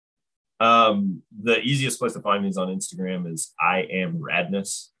 The easiest place to find me is on Instagram is I am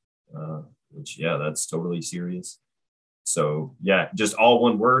Radness, which that's totally serious. So just all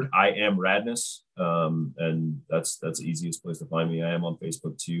one word, I am Radness. And that's the easiest place to find me. I am on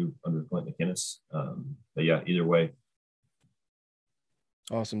Facebook too under Clint McInnes. But either way.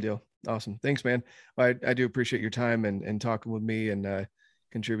 Awesome deal. Awesome. Thanks, man. I do appreciate your time and talking with me and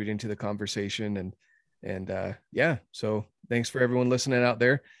contributing to the conversation and so thanks for everyone listening out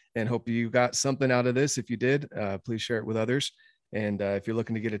there and hope you got something out of this. If you did, please share it with others. And if you're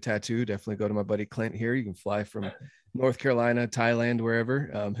looking to get a tattoo, definitely go to my buddy Clint here. You can fly from North Carolina, Thailand,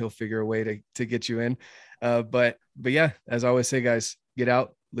 wherever. He'll figure a way to get you in. But as I always say, guys, get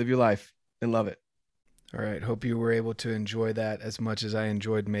out, live your life, and love it. All right. Hope you were able to enjoy that as much as I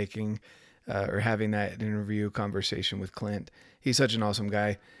enjoyed making or having that interview conversation with Clint. He's such an awesome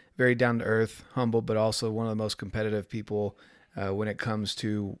guy, very down to earth, humble, but also one of the most competitive people when it comes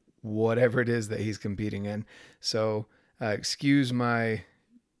to whatever it is that he's competing in. So excuse my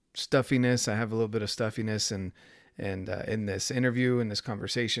stuffiness. I have a little bit of stuffiness and in this interview, in this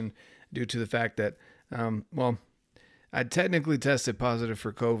conversation, due to the fact that, I technically tested positive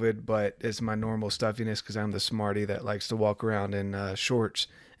for COVID, but it's my normal stuffiness because I'm the smarty that likes to walk around in shorts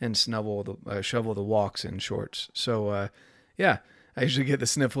and shovel the walks in shorts. So, I usually get the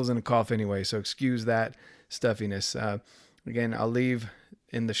sniffles and a cough anyway, so excuse that stuffiness. Again, I'll leave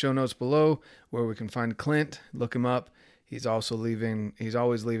in the show notes below where we can find Clint. Look him up. He's always leaving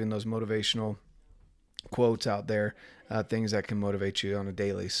those motivational quotes out there, things that can motivate you on a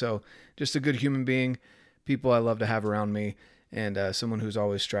daily. So just a good human being, people I love to have around me, and someone who's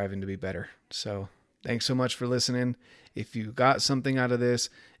always striving to be better. So thanks so much for listening. If you got something out of this,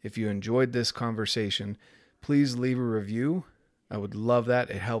 if you enjoyed this conversation, please leave a review. I would love that.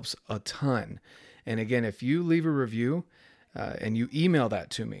 It helps a ton. And again, if you leave a review and you email that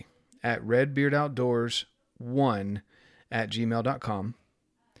to me at redbeardoutdoors1@gmail.com,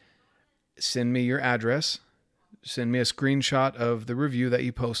 send me your address, send me a screenshot of the review that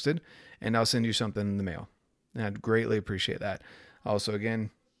you posted, and I'll send you something in the mail. And I'd greatly appreciate that. Also, again,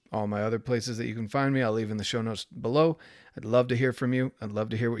 all my other places that you can find me, I'll leave in the show notes below. I'd love to hear from you. I'd love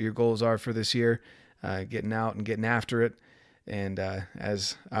to hear what your goals are for this year, getting out and getting after it. And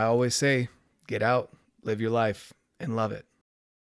as I always say, get out, live your life, and love it.